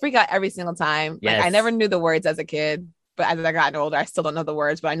 I freak out every single time. Yes. Like, I never knew the words as a kid, but as I got older, I still don't know the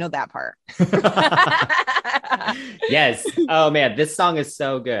words, but I know that part. Yes. Oh man, this song is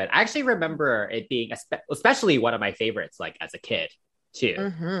so good. I actually remember it being especially one of my favorites, like as a kid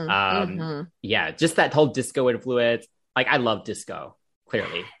too. Yeah, just that whole disco influence. Like, I love disco,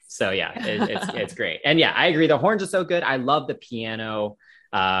 clearly. So yeah, it's great. And yeah, I agree. The horns are so good. I love the piano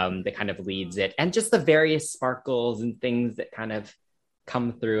that kind of leads it, and just the various sparkles and things that kind of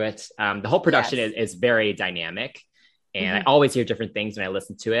come through it. The whole production is very dynamic. And I always hear different things when I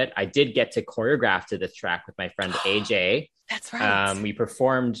listen to it. I did get to choreograph to this track with my friend AJ. That's right. We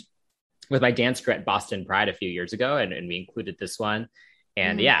performed with my dance crew at Boston Pride a few years ago, and we included this one.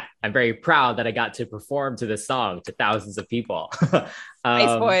 And yeah, I'm very proud that I got to perform to this song to thousands of people.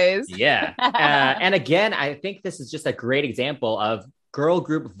 Nice boys. Yeah. And again, I think this is just a great example of girl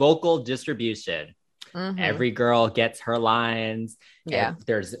group vocal distribution. Every girl gets her lines. Yeah.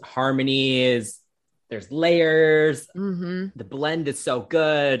 There's harmonies. There's layers. The blend is so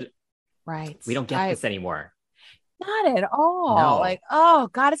good. Right. We don't get this anymore. Not at all. No. Like, oh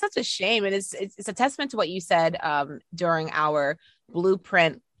God, it's such a shame. And it's a testament to what you said during our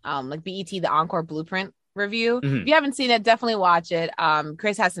Blueprint, like BET, the Encore Blueprint review. If you haven't seen it, definitely watch it.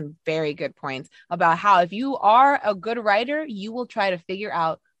 Chris has some very good points about how if you are a good writer, you will try to figure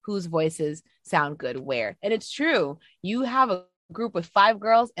out whose voices sound good where. And it's true. You have a group with 5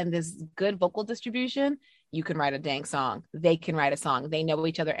 girls and this good vocal distribution, you can write a dang song. They can write a song. They know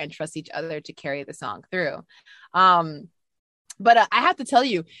each other and trust each other to carry the song through. But I have to tell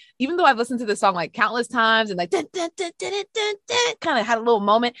you, even though I've listened to the song like countless times and like kind of had a little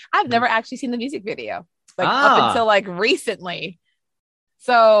moment, I've never actually seen the music video up until like recently.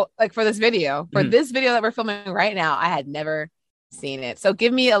 So like for this video that we're filming right now, I had never seen it. So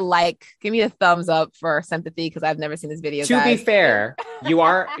give me a thumbs up for sympathy because I've never seen this video. To be fair, you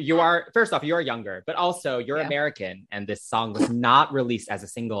are first off, you're younger, but also you're American, and this song was not released as a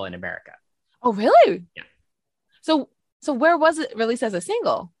single in America. Oh, really? Yeah. So where was it released as a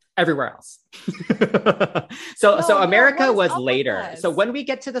single? everywhere else. So America was later. So when we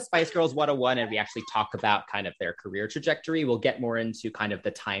get to the Spice Girls 101 and we actually talk about kind of their career trajectory, we'll get more into kind of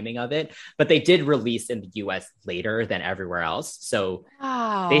the timing of it. But they did release in the US later than everywhere else. So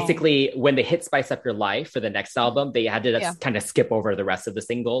basically, when they hit Spice Up Your Life for the next album, they had to kind of skip over the rest of the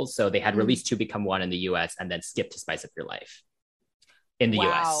singles. So they had released Two Become One in the US and then skip to Spice Up Your Life in the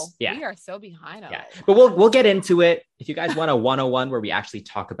US. Yeah. We are so behind on it. But we'll get into it. If you guys want a 101 where we actually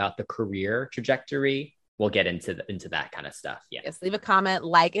talk about the career trajectory, we'll get into that kind of stuff. Yeah. Yes, leave a comment,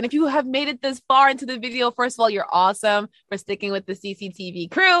 like, and if you have made it this far into the video, first of all, you're awesome for sticking with the CCTV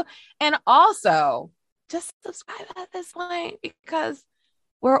crew. And also just subscribe at this point because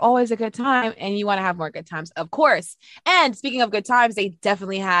we're always a good time and you want to have more good times, of course. And speaking of good times, they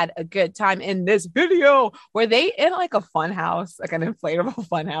definitely had a good time in this video. Were they in like a fun house, like an inflatable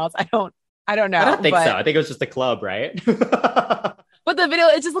fun house? I don't know. I don't think so. I think it was just a club, right? But the video,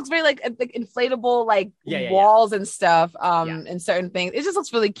 it just looks very like inflatable, like walls and stuff, and certain things. It just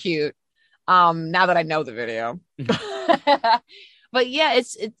looks really cute. Now that I know the video. But yeah,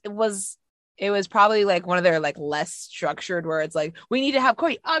 it was probably like one of their like less structured where it's like, we need to have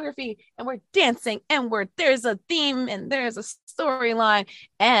choreography and we're dancing and there's a theme and there's a storyline.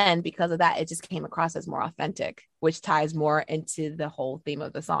 And because of that, it just came across as more authentic, which ties more into the whole theme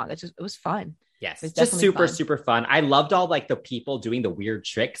of the song. It was fun. Yes, it's just super fun. I loved all like the people doing the weird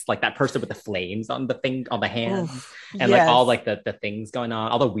tricks, like that person with the flames on the thing on the hands, and like all like the things going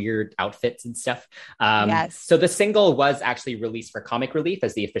on, all the weird outfits and stuff. So the single was actually released for Comic Relief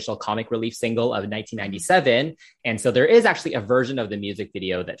as the official Comic Relief single of 1997, and so there is actually a version of the music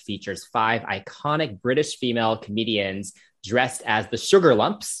video that features 5 iconic British female comedians dressed as the Sugar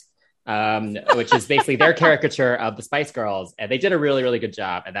Lumps. Which is basically their caricature of the Spice Girls, and they did a really, really good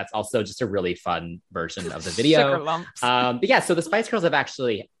job. And that's also just a really fun version of the video. But yeah, so the Spice Girls have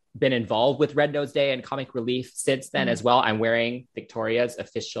actually been involved with Red Nose Day and Comic Relief since then as well. I'm wearing Victoria's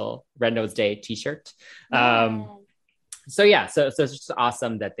official Red Nose Day t-shirt. So it's just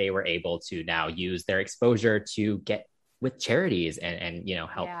awesome that they were able to now use their exposure to get with charities and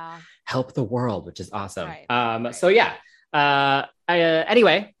help the world, which is awesome.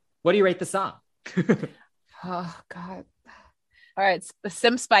 Anyway, what do you rate the song? Oh God. All right,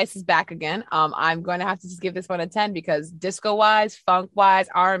 Sim Spice is back again. I'm going to have to just give this one a 10 because disco wise, funk wise,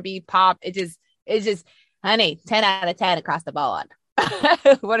 R&B, pop, it's just honey, 10 out of 10 across the board.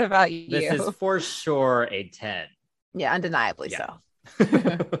 What about you? This is for sure a 10. Yeah, undeniably so.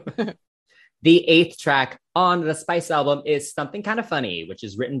 The 8th track on the Spice album is Something Kind of Funny, which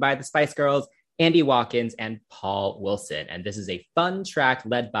is written by the Spice Girls, Andy Watkins, and Paul Wilson. And this is a fun track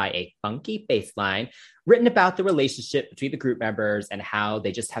led by a funky bass line written about the relationship between the group members and how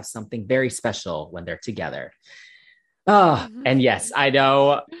they just have something very special when they're together. And yes, I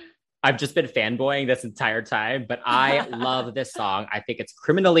know I've just been fanboying this entire time, but I love this song. I think it's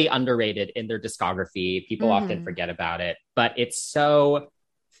criminally underrated in their discography. People often forget about it, but it's so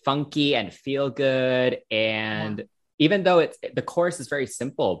funky and feel good. And even though the chorus is very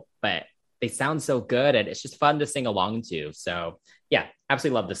simple, but they sound so good and it's just fun to sing along to. So yeah,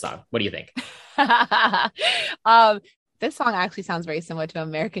 absolutely love this song. What do you think? This song actually sounds very similar to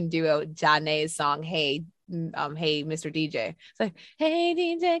American duo Janae's song, Hey Mr. DJ. It's like, hey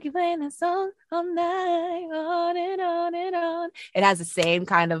DJ, keep playing that song all night, on and on and on. It has the same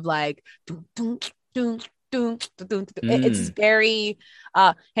kind of like dun, dun, dun, dun, dun, dun, dun. It's very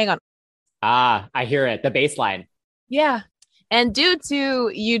hang on. I hear it, the bass line. Yeah. And due to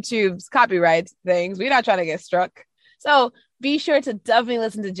YouTube's copyright things, we're not trying to get struck. So be sure to definitely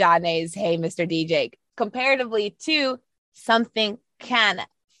listen to Janae's Hey Mr. DJ comparatively to Something Kinda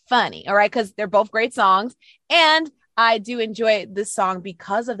Funny. All right. Because they're both great songs. And I do enjoy this song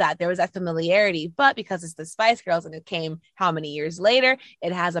because of that. There was that familiarity, but because it's the Spice Girls and it came how many years later,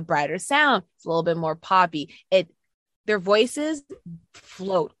 it has a brighter sound. It's a little bit more poppy. Their voices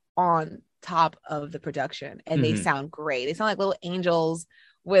float on top of the production and they sound great. They sound like little angels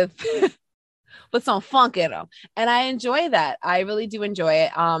with some funk in them, and I enjoy that. I really do enjoy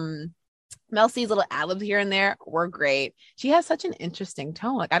it. Mel C's little ad-libs here and there were great. She has such an interesting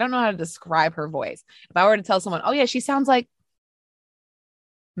tone. Like, I don't know how to describe her voice. If I were to tell someone, oh yeah, she sounds like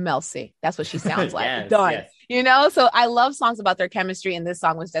Mel C, that's what she sounds like. Yes. You know, so I love songs about their chemistry, and this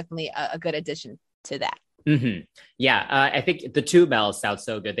song was definitely a good addition to that. Yeah, I think the two Mels sound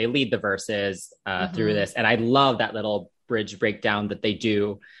so good. They lead the verses through this, and I love that little bridge breakdown that they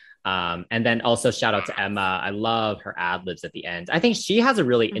do. And then also shout out to Emma. I love her ad-libs at the end. I think she has a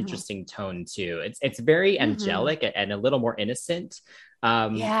really interesting tone too. It's very angelic and a little more innocent.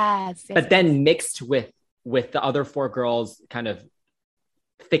 But then mixed with the other four girls kind of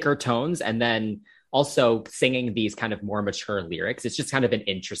thicker tones and then also singing these kind of more mature lyrics. It's just kind of an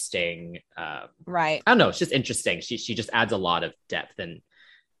interesting, right. I don't know. It's just interesting. She just adds a lot of depth and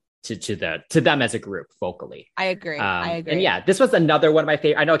to them as a group vocally. I agree. And yeah, this was another one of my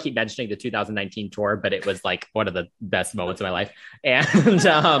favorite. I know I keep mentioning the 2019 tour, but it was like one of the best moments of my life. And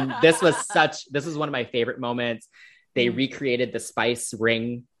this was one of my favorite moments. They recreated the Spice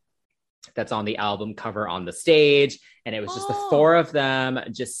ring that's on the album cover on the stage. And it was just the four of them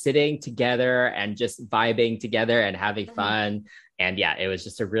just sitting together and just vibing together and having fun. And yeah, it was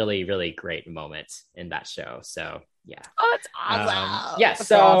just a really, really great moment in that show. So yeah. Oh, it's awesome. Yeah. That's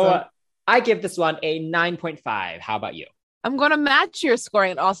So awesome. I give this one a 9.5. How about you? I'm going to match your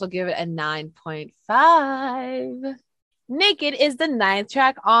scoring and also give it a 9.5. Naked is the 9th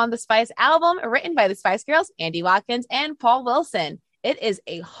track on the Spice album, written by the Spice Girls, Andy Watkins and Paul Wilson. It is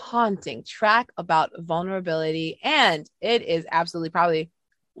a haunting track about vulnerability, and it is absolutely probably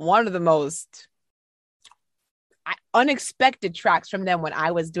one of the most unexpected tracks from them when I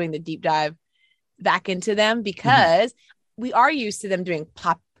was doing the deep dive back into them, because we are used to them doing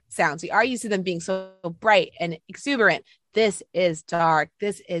pop sounds. We are used to them being so bright and exuberant. This is dark.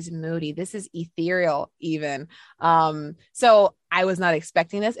 This is moody. This is ethereal even. So I was not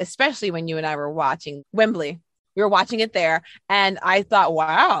expecting this, especially when you and I were watching Wembley. We were watching it there and I thought,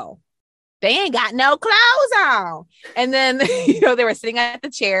 wow, they ain't got no clothes on. And then, they were sitting at the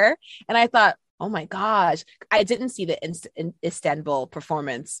chair and I thought, oh my gosh, I didn't see the Istanbul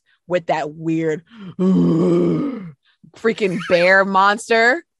performance with that weird freaking bear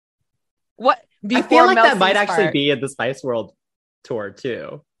monster. What? I feel like that might actually be in the Spice World tour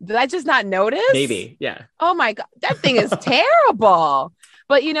too. Did I just not notice? Maybe, yeah. Oh my God, that thing is terrible.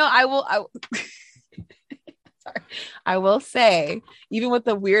 But I will say, even with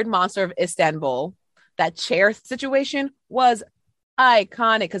the weird monster of Istanbul, that chair situation was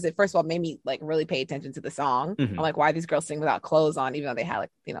iconic because it first of all made me like really pay attention to the song. I'm like, why are these girls sing without clothes on, even though they had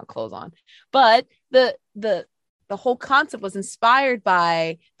clothes on? But the whole concept was inspired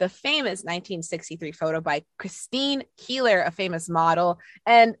by the famous 1963 photo by Christine Keeler, a famous model.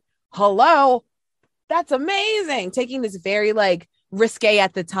 And hello, that's amazing. Taking this very like risque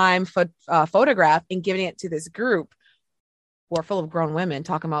at the time photograph and giving it to this group who are full of grown women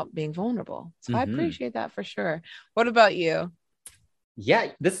talking about being vulnerable. So I appreciate that for sure. What about you?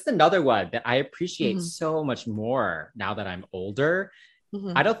 Yeah, this is another one that I appreciate so much more now that I'm older.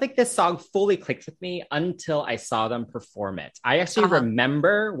 I don't think this song fully clicked with me until I saw them perform it. I actually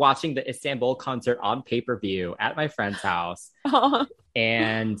remember watching the Istanbul concert on pay-per-view at my friend's house.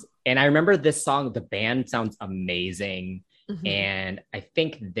 And I remember this song, the band sounds amazing. And I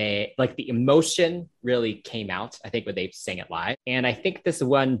think the emotion really came out, I think, when they sang it live. And I think this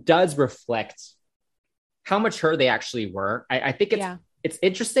one does reflect how mature they actually were. I think it's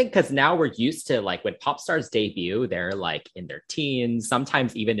interesting because now we're used to like when pop stars debut, they're like in their teens,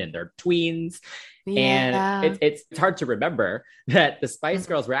 sometimes even in their tweens. And it's hard to remember that the Spice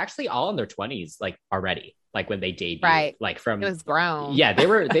Girls were actually all in their 20s, like already, like when they debuted, right? Like from it was grown. Yeah,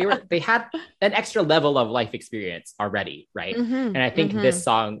 they had an extra level of life experience already, right? And I think this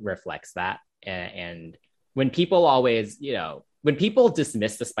song reflects that. And when people always, when people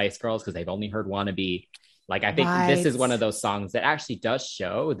dismiss the Spice Girls because they've only heard Wannabe, like I think this is one of those songs that actually does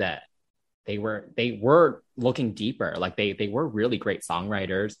show that they were looking deeper. Like they were really great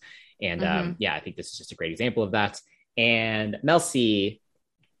songwriters. And I think this is just a great example of that. And Mel C,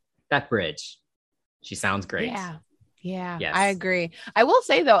 that bridge, she sounds great. Yeah, yes. I agree. I will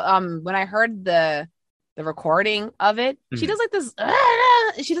say though, when I heard the recording of it, she does like this.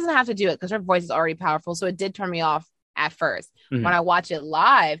 She doesn't have to do it because her voice is already powerful. So it did turn me off at first. When I watch it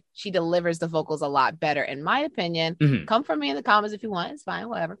live, she delivers the vocals a lot better, in my opinion. Come from me in the comments if you want. It's fine,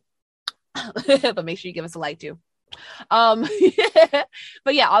 whatever. But make sure you give us a like too. But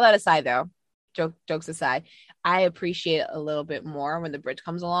yeah, all that aside though, jokes aside, I appreciate it a little bit more when the bridge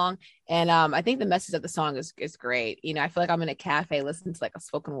comes along. And I think the message of the song is great. I feel like I'm in a cafe listening to like a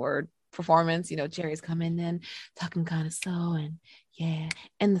spoken word performance. Jerry's coming in talking kind of slow, and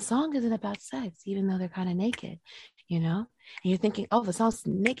and the song isn't about sex, even though they're kind of naked, and you're thinking, oh, the song's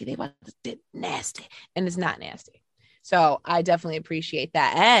naked, they about to get nasty, and it's not nasty. So I definitely appreciate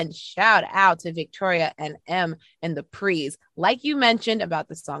that. And shout out to Victoria and M and the Prees. Like you mentioned about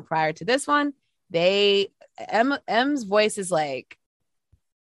the song prior to this one, M's voice is like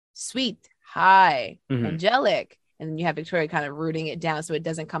sweet, high, angelic. And then you have Victoria kind of rooting it down so it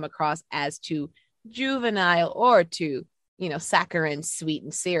doesn't come across as too juvenile or too, saccharine, sweet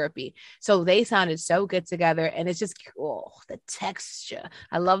and syrupy. So they sounded so good together. And it's just cool. The texture.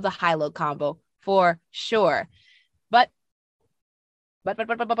 I love the high-low combo for sure. But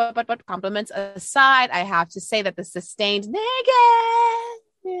But compliments aside, I have to say that the sustained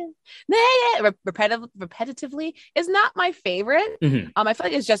repetitively is not my favorite. I feel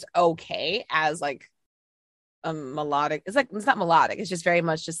like it's just okay as like a melodic. It's like, it's not melodic. It's just very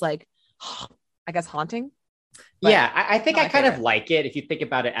much just like, I guess, haunting. Yeah, I think I kind of like it if you think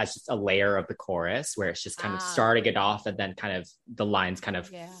about it as just a layer of the chorus where it's just kind of starting it off and then kind of the lines kind of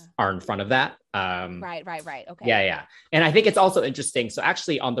are in front of that. Right. Okay. Yeah. And I think it's also interesting. So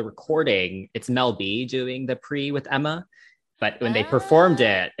actually on the recording, it's Mel B doing the pre with Emma, but when they performed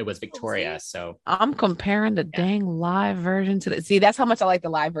it, it was Victoria. So I'm comparing the dang live version to the, see, that's how much I like the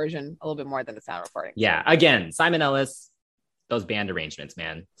live version a little bit more than the sound recording. Yeah, again, Simon Ellis, those band arrangements,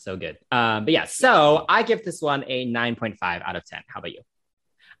 man, so good. But yeah, so I give this one a 9.5 out of 10. How about you?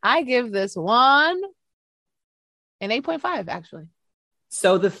 I give this one an 8.5, actually.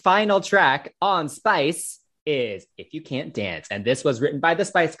 So the final track on Spice is If You Can't Dance. And this was written by the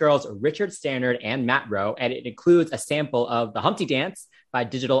Spice Girls, Richard Stannard and Matt Rowe. And it includes a sample of the Humpty Dance by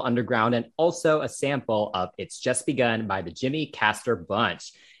Digital Underground and also a sample of It's Just Begun by the Jimmy Castor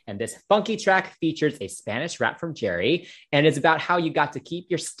Bunch. And this funky track features a Spanish rap from Jerry, and it's about how you got to keep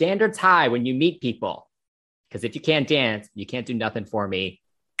your standards high when you meet people. Because if you can't dance, you can't do nothing for me.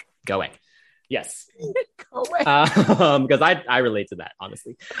 Go away. Yes. Go away. Because I relate to that,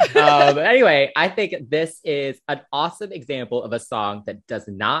 honestly. Anyway, I think this is an awesome example of a song that does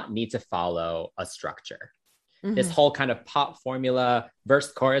not need to follow a structure. This whole kind of pop formula,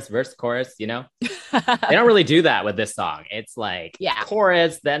 verse, chorus, you know, they don't really do that with this song. It's like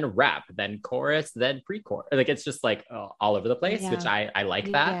chorus, then rap, then chorus, then pre-chorus. Like it's just like all over the place, which I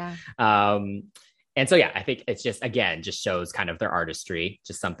like that. And so, I think it's just, again, just shows kind of their artistry,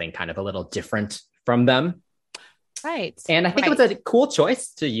 just something kind of a little different from them. Right. And I think it was a cool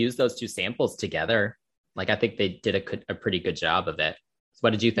choice to use those two samples together. Like, I think they did a pretty good job of it. So what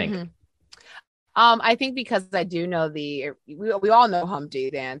did you think? I think because I do know we all know Humpty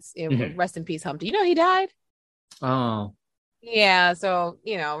Dance. Rest in peace, Humpty. You know, he died. Oh. Yeah. So,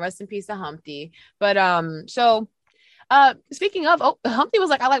 you know, rest in peace to Humpty. But speaking of, Humpty was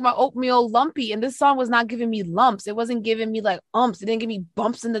like, I like my oatmeal lumpy, and this song was not giving me lumps. It wasn't giving me like umps. It didn't give me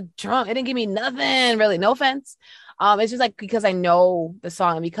bumps in the trunk. It didn't give me nothing really. No offense. It's just like because I know the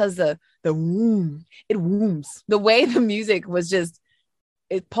song and because the womb, it wombs. The way the music was just,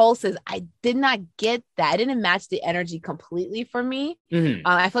 it pulses. I did not get that. It didn't match the energy completely for me.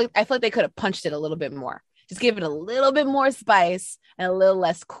 I feel like they could have punched it a little bit more. Just give it a little bit more spice and a little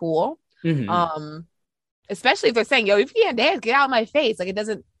less cool. Especially if they're saying, yo, if you can't dance, get out of my face. Like it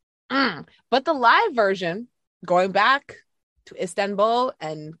doesn't. But the live version, going back to Istanbul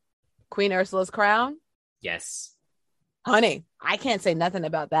and Queen Ursula's crown. Yes. Honey, I can't say nothing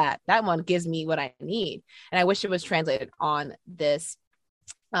about that. That one gives me what I need. And I wish it was translated on this,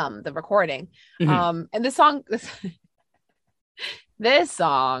 the recording. And this song, this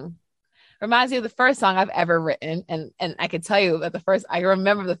song reminds me of the first song I've ever written. And I can tell you that I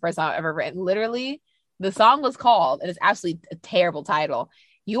remember the first song I've ever written. Literally, the song was called, and it's actually a terrible title,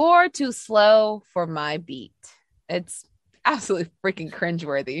 You're Too Slow for My Beat. It's absolutely freaking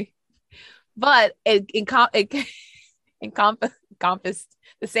cringeworthy. But it encompassed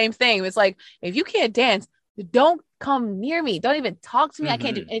the same thing. It's like, if you can't dance, don't come near me. Don't even talk to me. I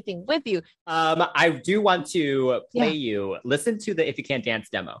can't do anything with you. I do want to play you. Listen to the If You Can't Dance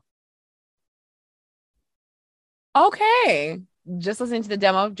demo. Okay. Just listening to the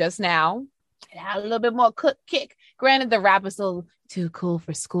demo just now. It had a little bit more kick. Granted, the rap is still too cool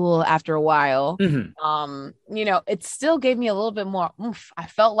for school after a while. You know, it still gave me a little bit more oomph. I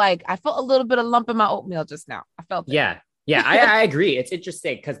felt a little bit of lump in my oatmeal just now. I felt it. Yeah, I agree. It's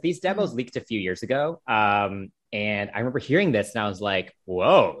interesting because these demos leaked a few years ago. And I remember hearing this and I was like,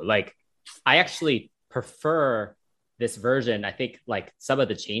 whoa, like I actually prefer this version. I think like some of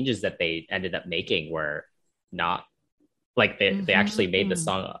the changes that they ended up making were not like they actually made the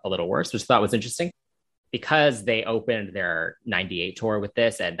song a little worse, which I thought was interesting because they opened their 98 tour with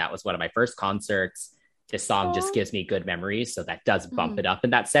this. And that was one of my first concerts. This song just gives me good memories. So that does bump it up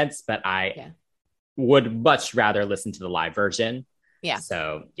in that sense. But I would much rather listen to the live version. Yeah.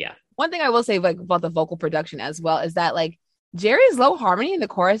 So, yeah. One thing I will say like about the vocal production as well is that like Jerry's low harmony in the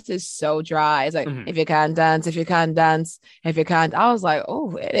chorus is so dry. It's like, if you can't dance, if you can't dance, if you can't. I was like,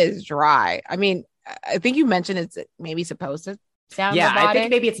 oh, it is dry. I mean, I think you mentioned it's maybe supposed to sound robotic. I think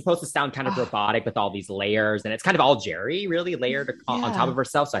maybe it's supposed to sound kind of robotic with all these layers, and it's kind of all Jerry really layered on top of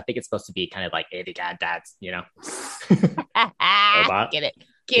herself. So I think it's supposed to be kind of like, if you can't dance, you know.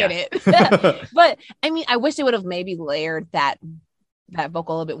 Get it. But I mean, I wish they would have maybe layered that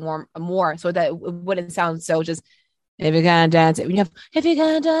vocal a little bit more so that it wouldn't sound so just If you're gonna dance, if you're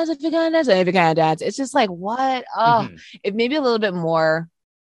gonna dance, if you're gonna dance, if you're gonna dance, it's just like what? Oh, it maybe a little bit more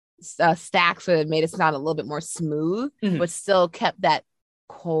stacks would have made it sound a little bit more smooth, but still kept that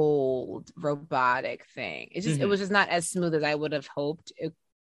cold robotic thing. It was just not as smooth as I would have hoped it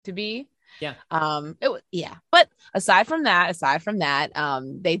to be. Yeah. But aside from that,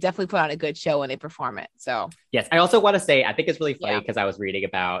 they definitely put on a good show when they perform it. So yes, I also want to say I think it's really funny because I was reading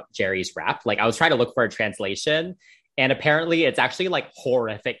about Jerry's rap. Like I was trying to look for a translation, and apparently it's actually like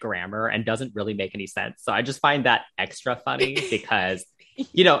horrific grammar and doesn't really make any sense. So I just find that extra funny because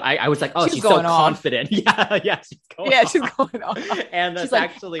I was like, oh, she's so confident. She's going on. And that's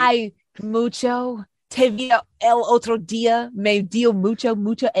actually I mucho. Te vi el otro día, me dio mucha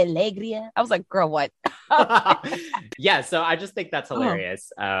alegría. I was like, girl, what? Yeah, so I just think that's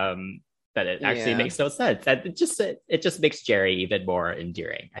hilarious. That it actually makes no sense. And it just makes Jerry even more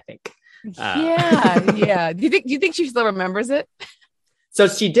endearing, I think. Yeah. Do you think she still remembers it? So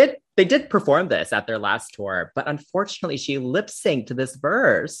they did perform this at their last tour, but unfortunately she lip synced to this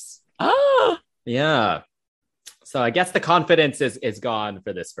verse. Oh, yeah. So I guess the confidence is gone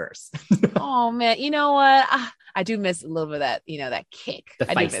for this verse. Oh man, you know what? I do miss a little bit of that, that kick. The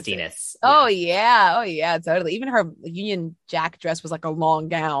feistiness. Oh yeah, totally. Even her Union Jack dress was like a long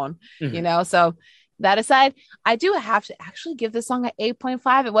gown, So that aside, I do have to actually give this song an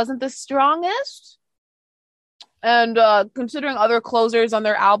 8.5. It wasn't the strongest. And considering other closers on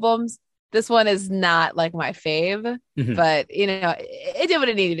their albums, this one is not like my fave, but it did what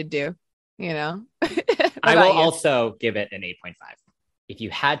it needed to do, I will also give it an 8.5. If you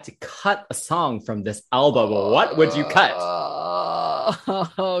had to cut a song from this album, what would you cut?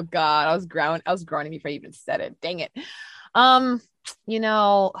 Oh God, I was groaning before you even said it. Dang it.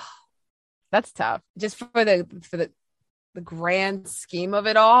 That's tough. Just for the grand scheme of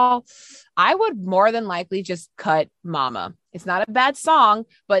it all, I would more than likely just cut Mama. It's not a bad song,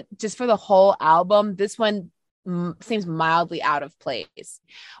 but just for the whole album, this one seems mildly out of place.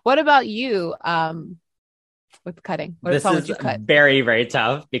 What about you? With cutting, this is very, very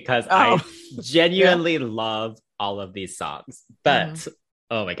tough because I genuinely love all of these songs. But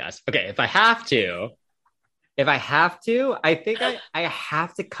oh my gosh, okay. If I have to, I think I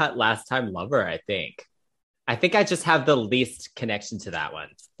have to cut Last Time Lover. I think I just have the least connection to that one.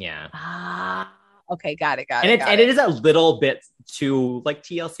 Yeah. Okay, got it. And it is a little bit too like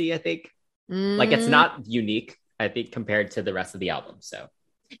TLC. I think like it's not unique. I think compared to the rest of the album. So.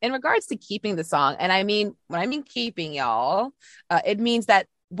 In regards to keeping the song, and when I mean keeping, y'all, it means that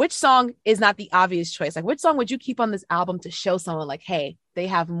which song is not the obvious choice. Like, which song would you keep on this album to show someone like, hey, they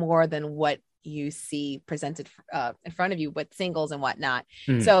have more than what you see presented in front of you with singles and whatnot.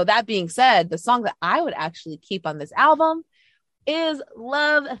 So that being said, the song that I would actually keep on this album is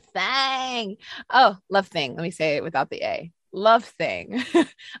Love Thang. Oh, Love Thing. Let me say it without the A. Love Thing.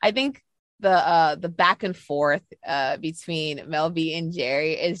 I think the back and forth between Mel B and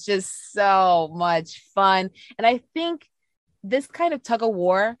Jerry is just so much fun. And I think this kind of tug of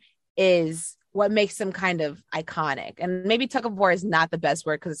war is what makes them kind of iconic. And maybe tug of war is not the best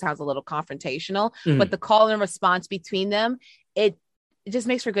word because it sounds a little confrontational, but the call and response between them, it just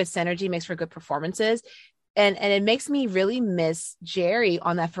makes for good synergy, makes for good performances. And it makes me really miss Jerry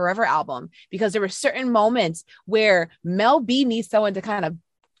on that Forever album because there were certain moments where Mel B needs someone to kind of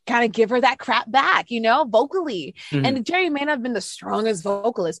give her that crap back, vocally. And Jerry may not have been the strongest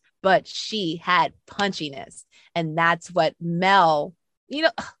vocalist, but she had punchiness. And that's what Mel,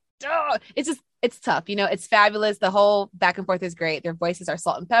 it's tough. It's fabulous. The whole back and forth is great. Their voices are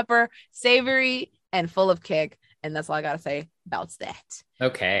salt and pepper, savory, and full of kick. And that's all I got to say about that.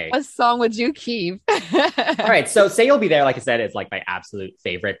 Okay. What song would you keep? All right. So Say You'll Be There, like I said, is like my absolute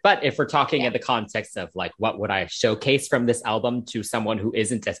favorite. But if we're talking in the context of like, what would I showcase from this album to someone who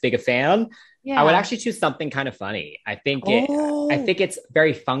isn't as big a fan? I would actually choose something kind of funny. I think it's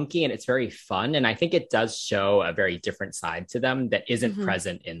very funky and it's very fun. And I think it does show a very different side to them that isn't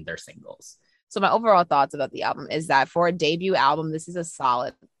present in their singles. So my overall thoughts about the album is that for a debut album, this is a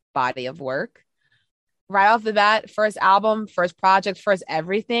solid body of work. Right off the bat, first album, first project, first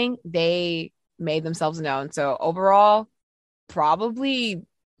everything, they made themselves known. So overall, probably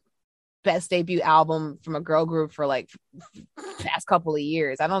best debut album from a girl group for like past couple of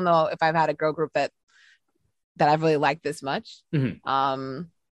years. I don't know if I've had a girl group that I've really liked this much. That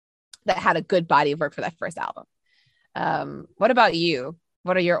had a good body of work for that first album. What about you?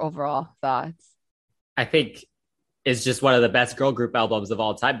 What are your overall thoughts? I think is just one of the best girl group albums of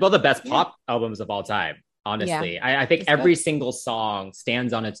all time. Well, the best pop albums of all time, honestly. I think every single song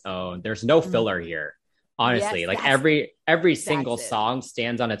stands on its own. There's no filler here, honestly. Every single song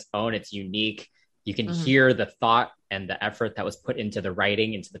stands on its own. It's unique. You can hear the thought and the effort that was put into the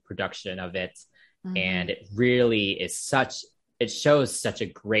writing, into the production of it. Mm-hmm. And it really is it shows such a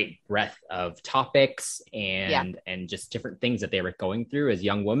great breadth of topics and just different things that they were going through as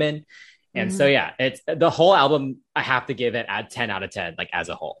young women. And so, yeah, it's the whole album. I have to give it a 10 out of 10, like as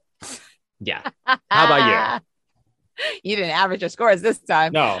a whole. Yeah. How about you? You didn't average your scores this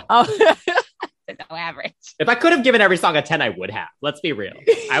time. No. No average. If I could have given every song a 10, I would have. Let's be real.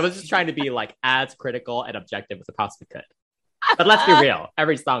 I was just trying to be like as critical and objective as I possibly could. But let's be real.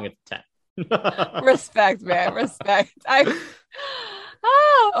 Every song is a 10. Respect, man. Respect.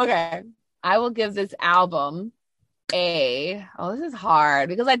 Okay. I will give this album this is hard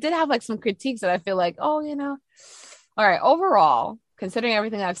because I did have like some critiques that I feel like, all right, overall, considering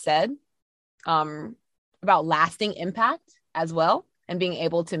everything I've said, about lasting impact as well, and being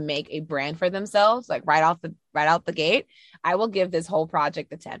able to make a brand for themselves, like right out the gate, I will give this whole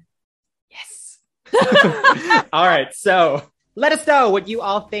project a 10. Yes. All right. So let us know what you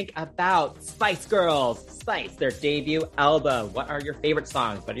all think about Spice Girls, Spice, their debut album. What are your favorite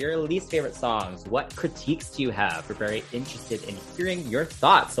songs? What are your least favorite songs? What critiques do you have? We're very interested in hearing your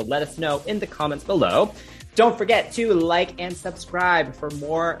thoughts. So let us know in the comments below. Don't forget to like and subscribe for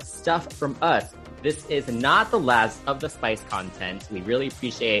more stuff from us. This is not the last of the Spice content. We really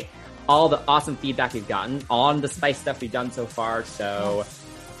appreciate all the awesome feedback we've gotten on the Spice stuff we've done so far. So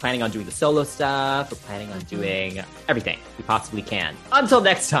planning on doing the solo stuff. We're planning on doing everything we possibly can. Until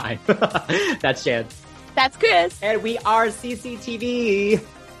next time. That's Chance. That's Chris. And we are CCTV.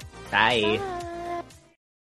 Bye. Bye.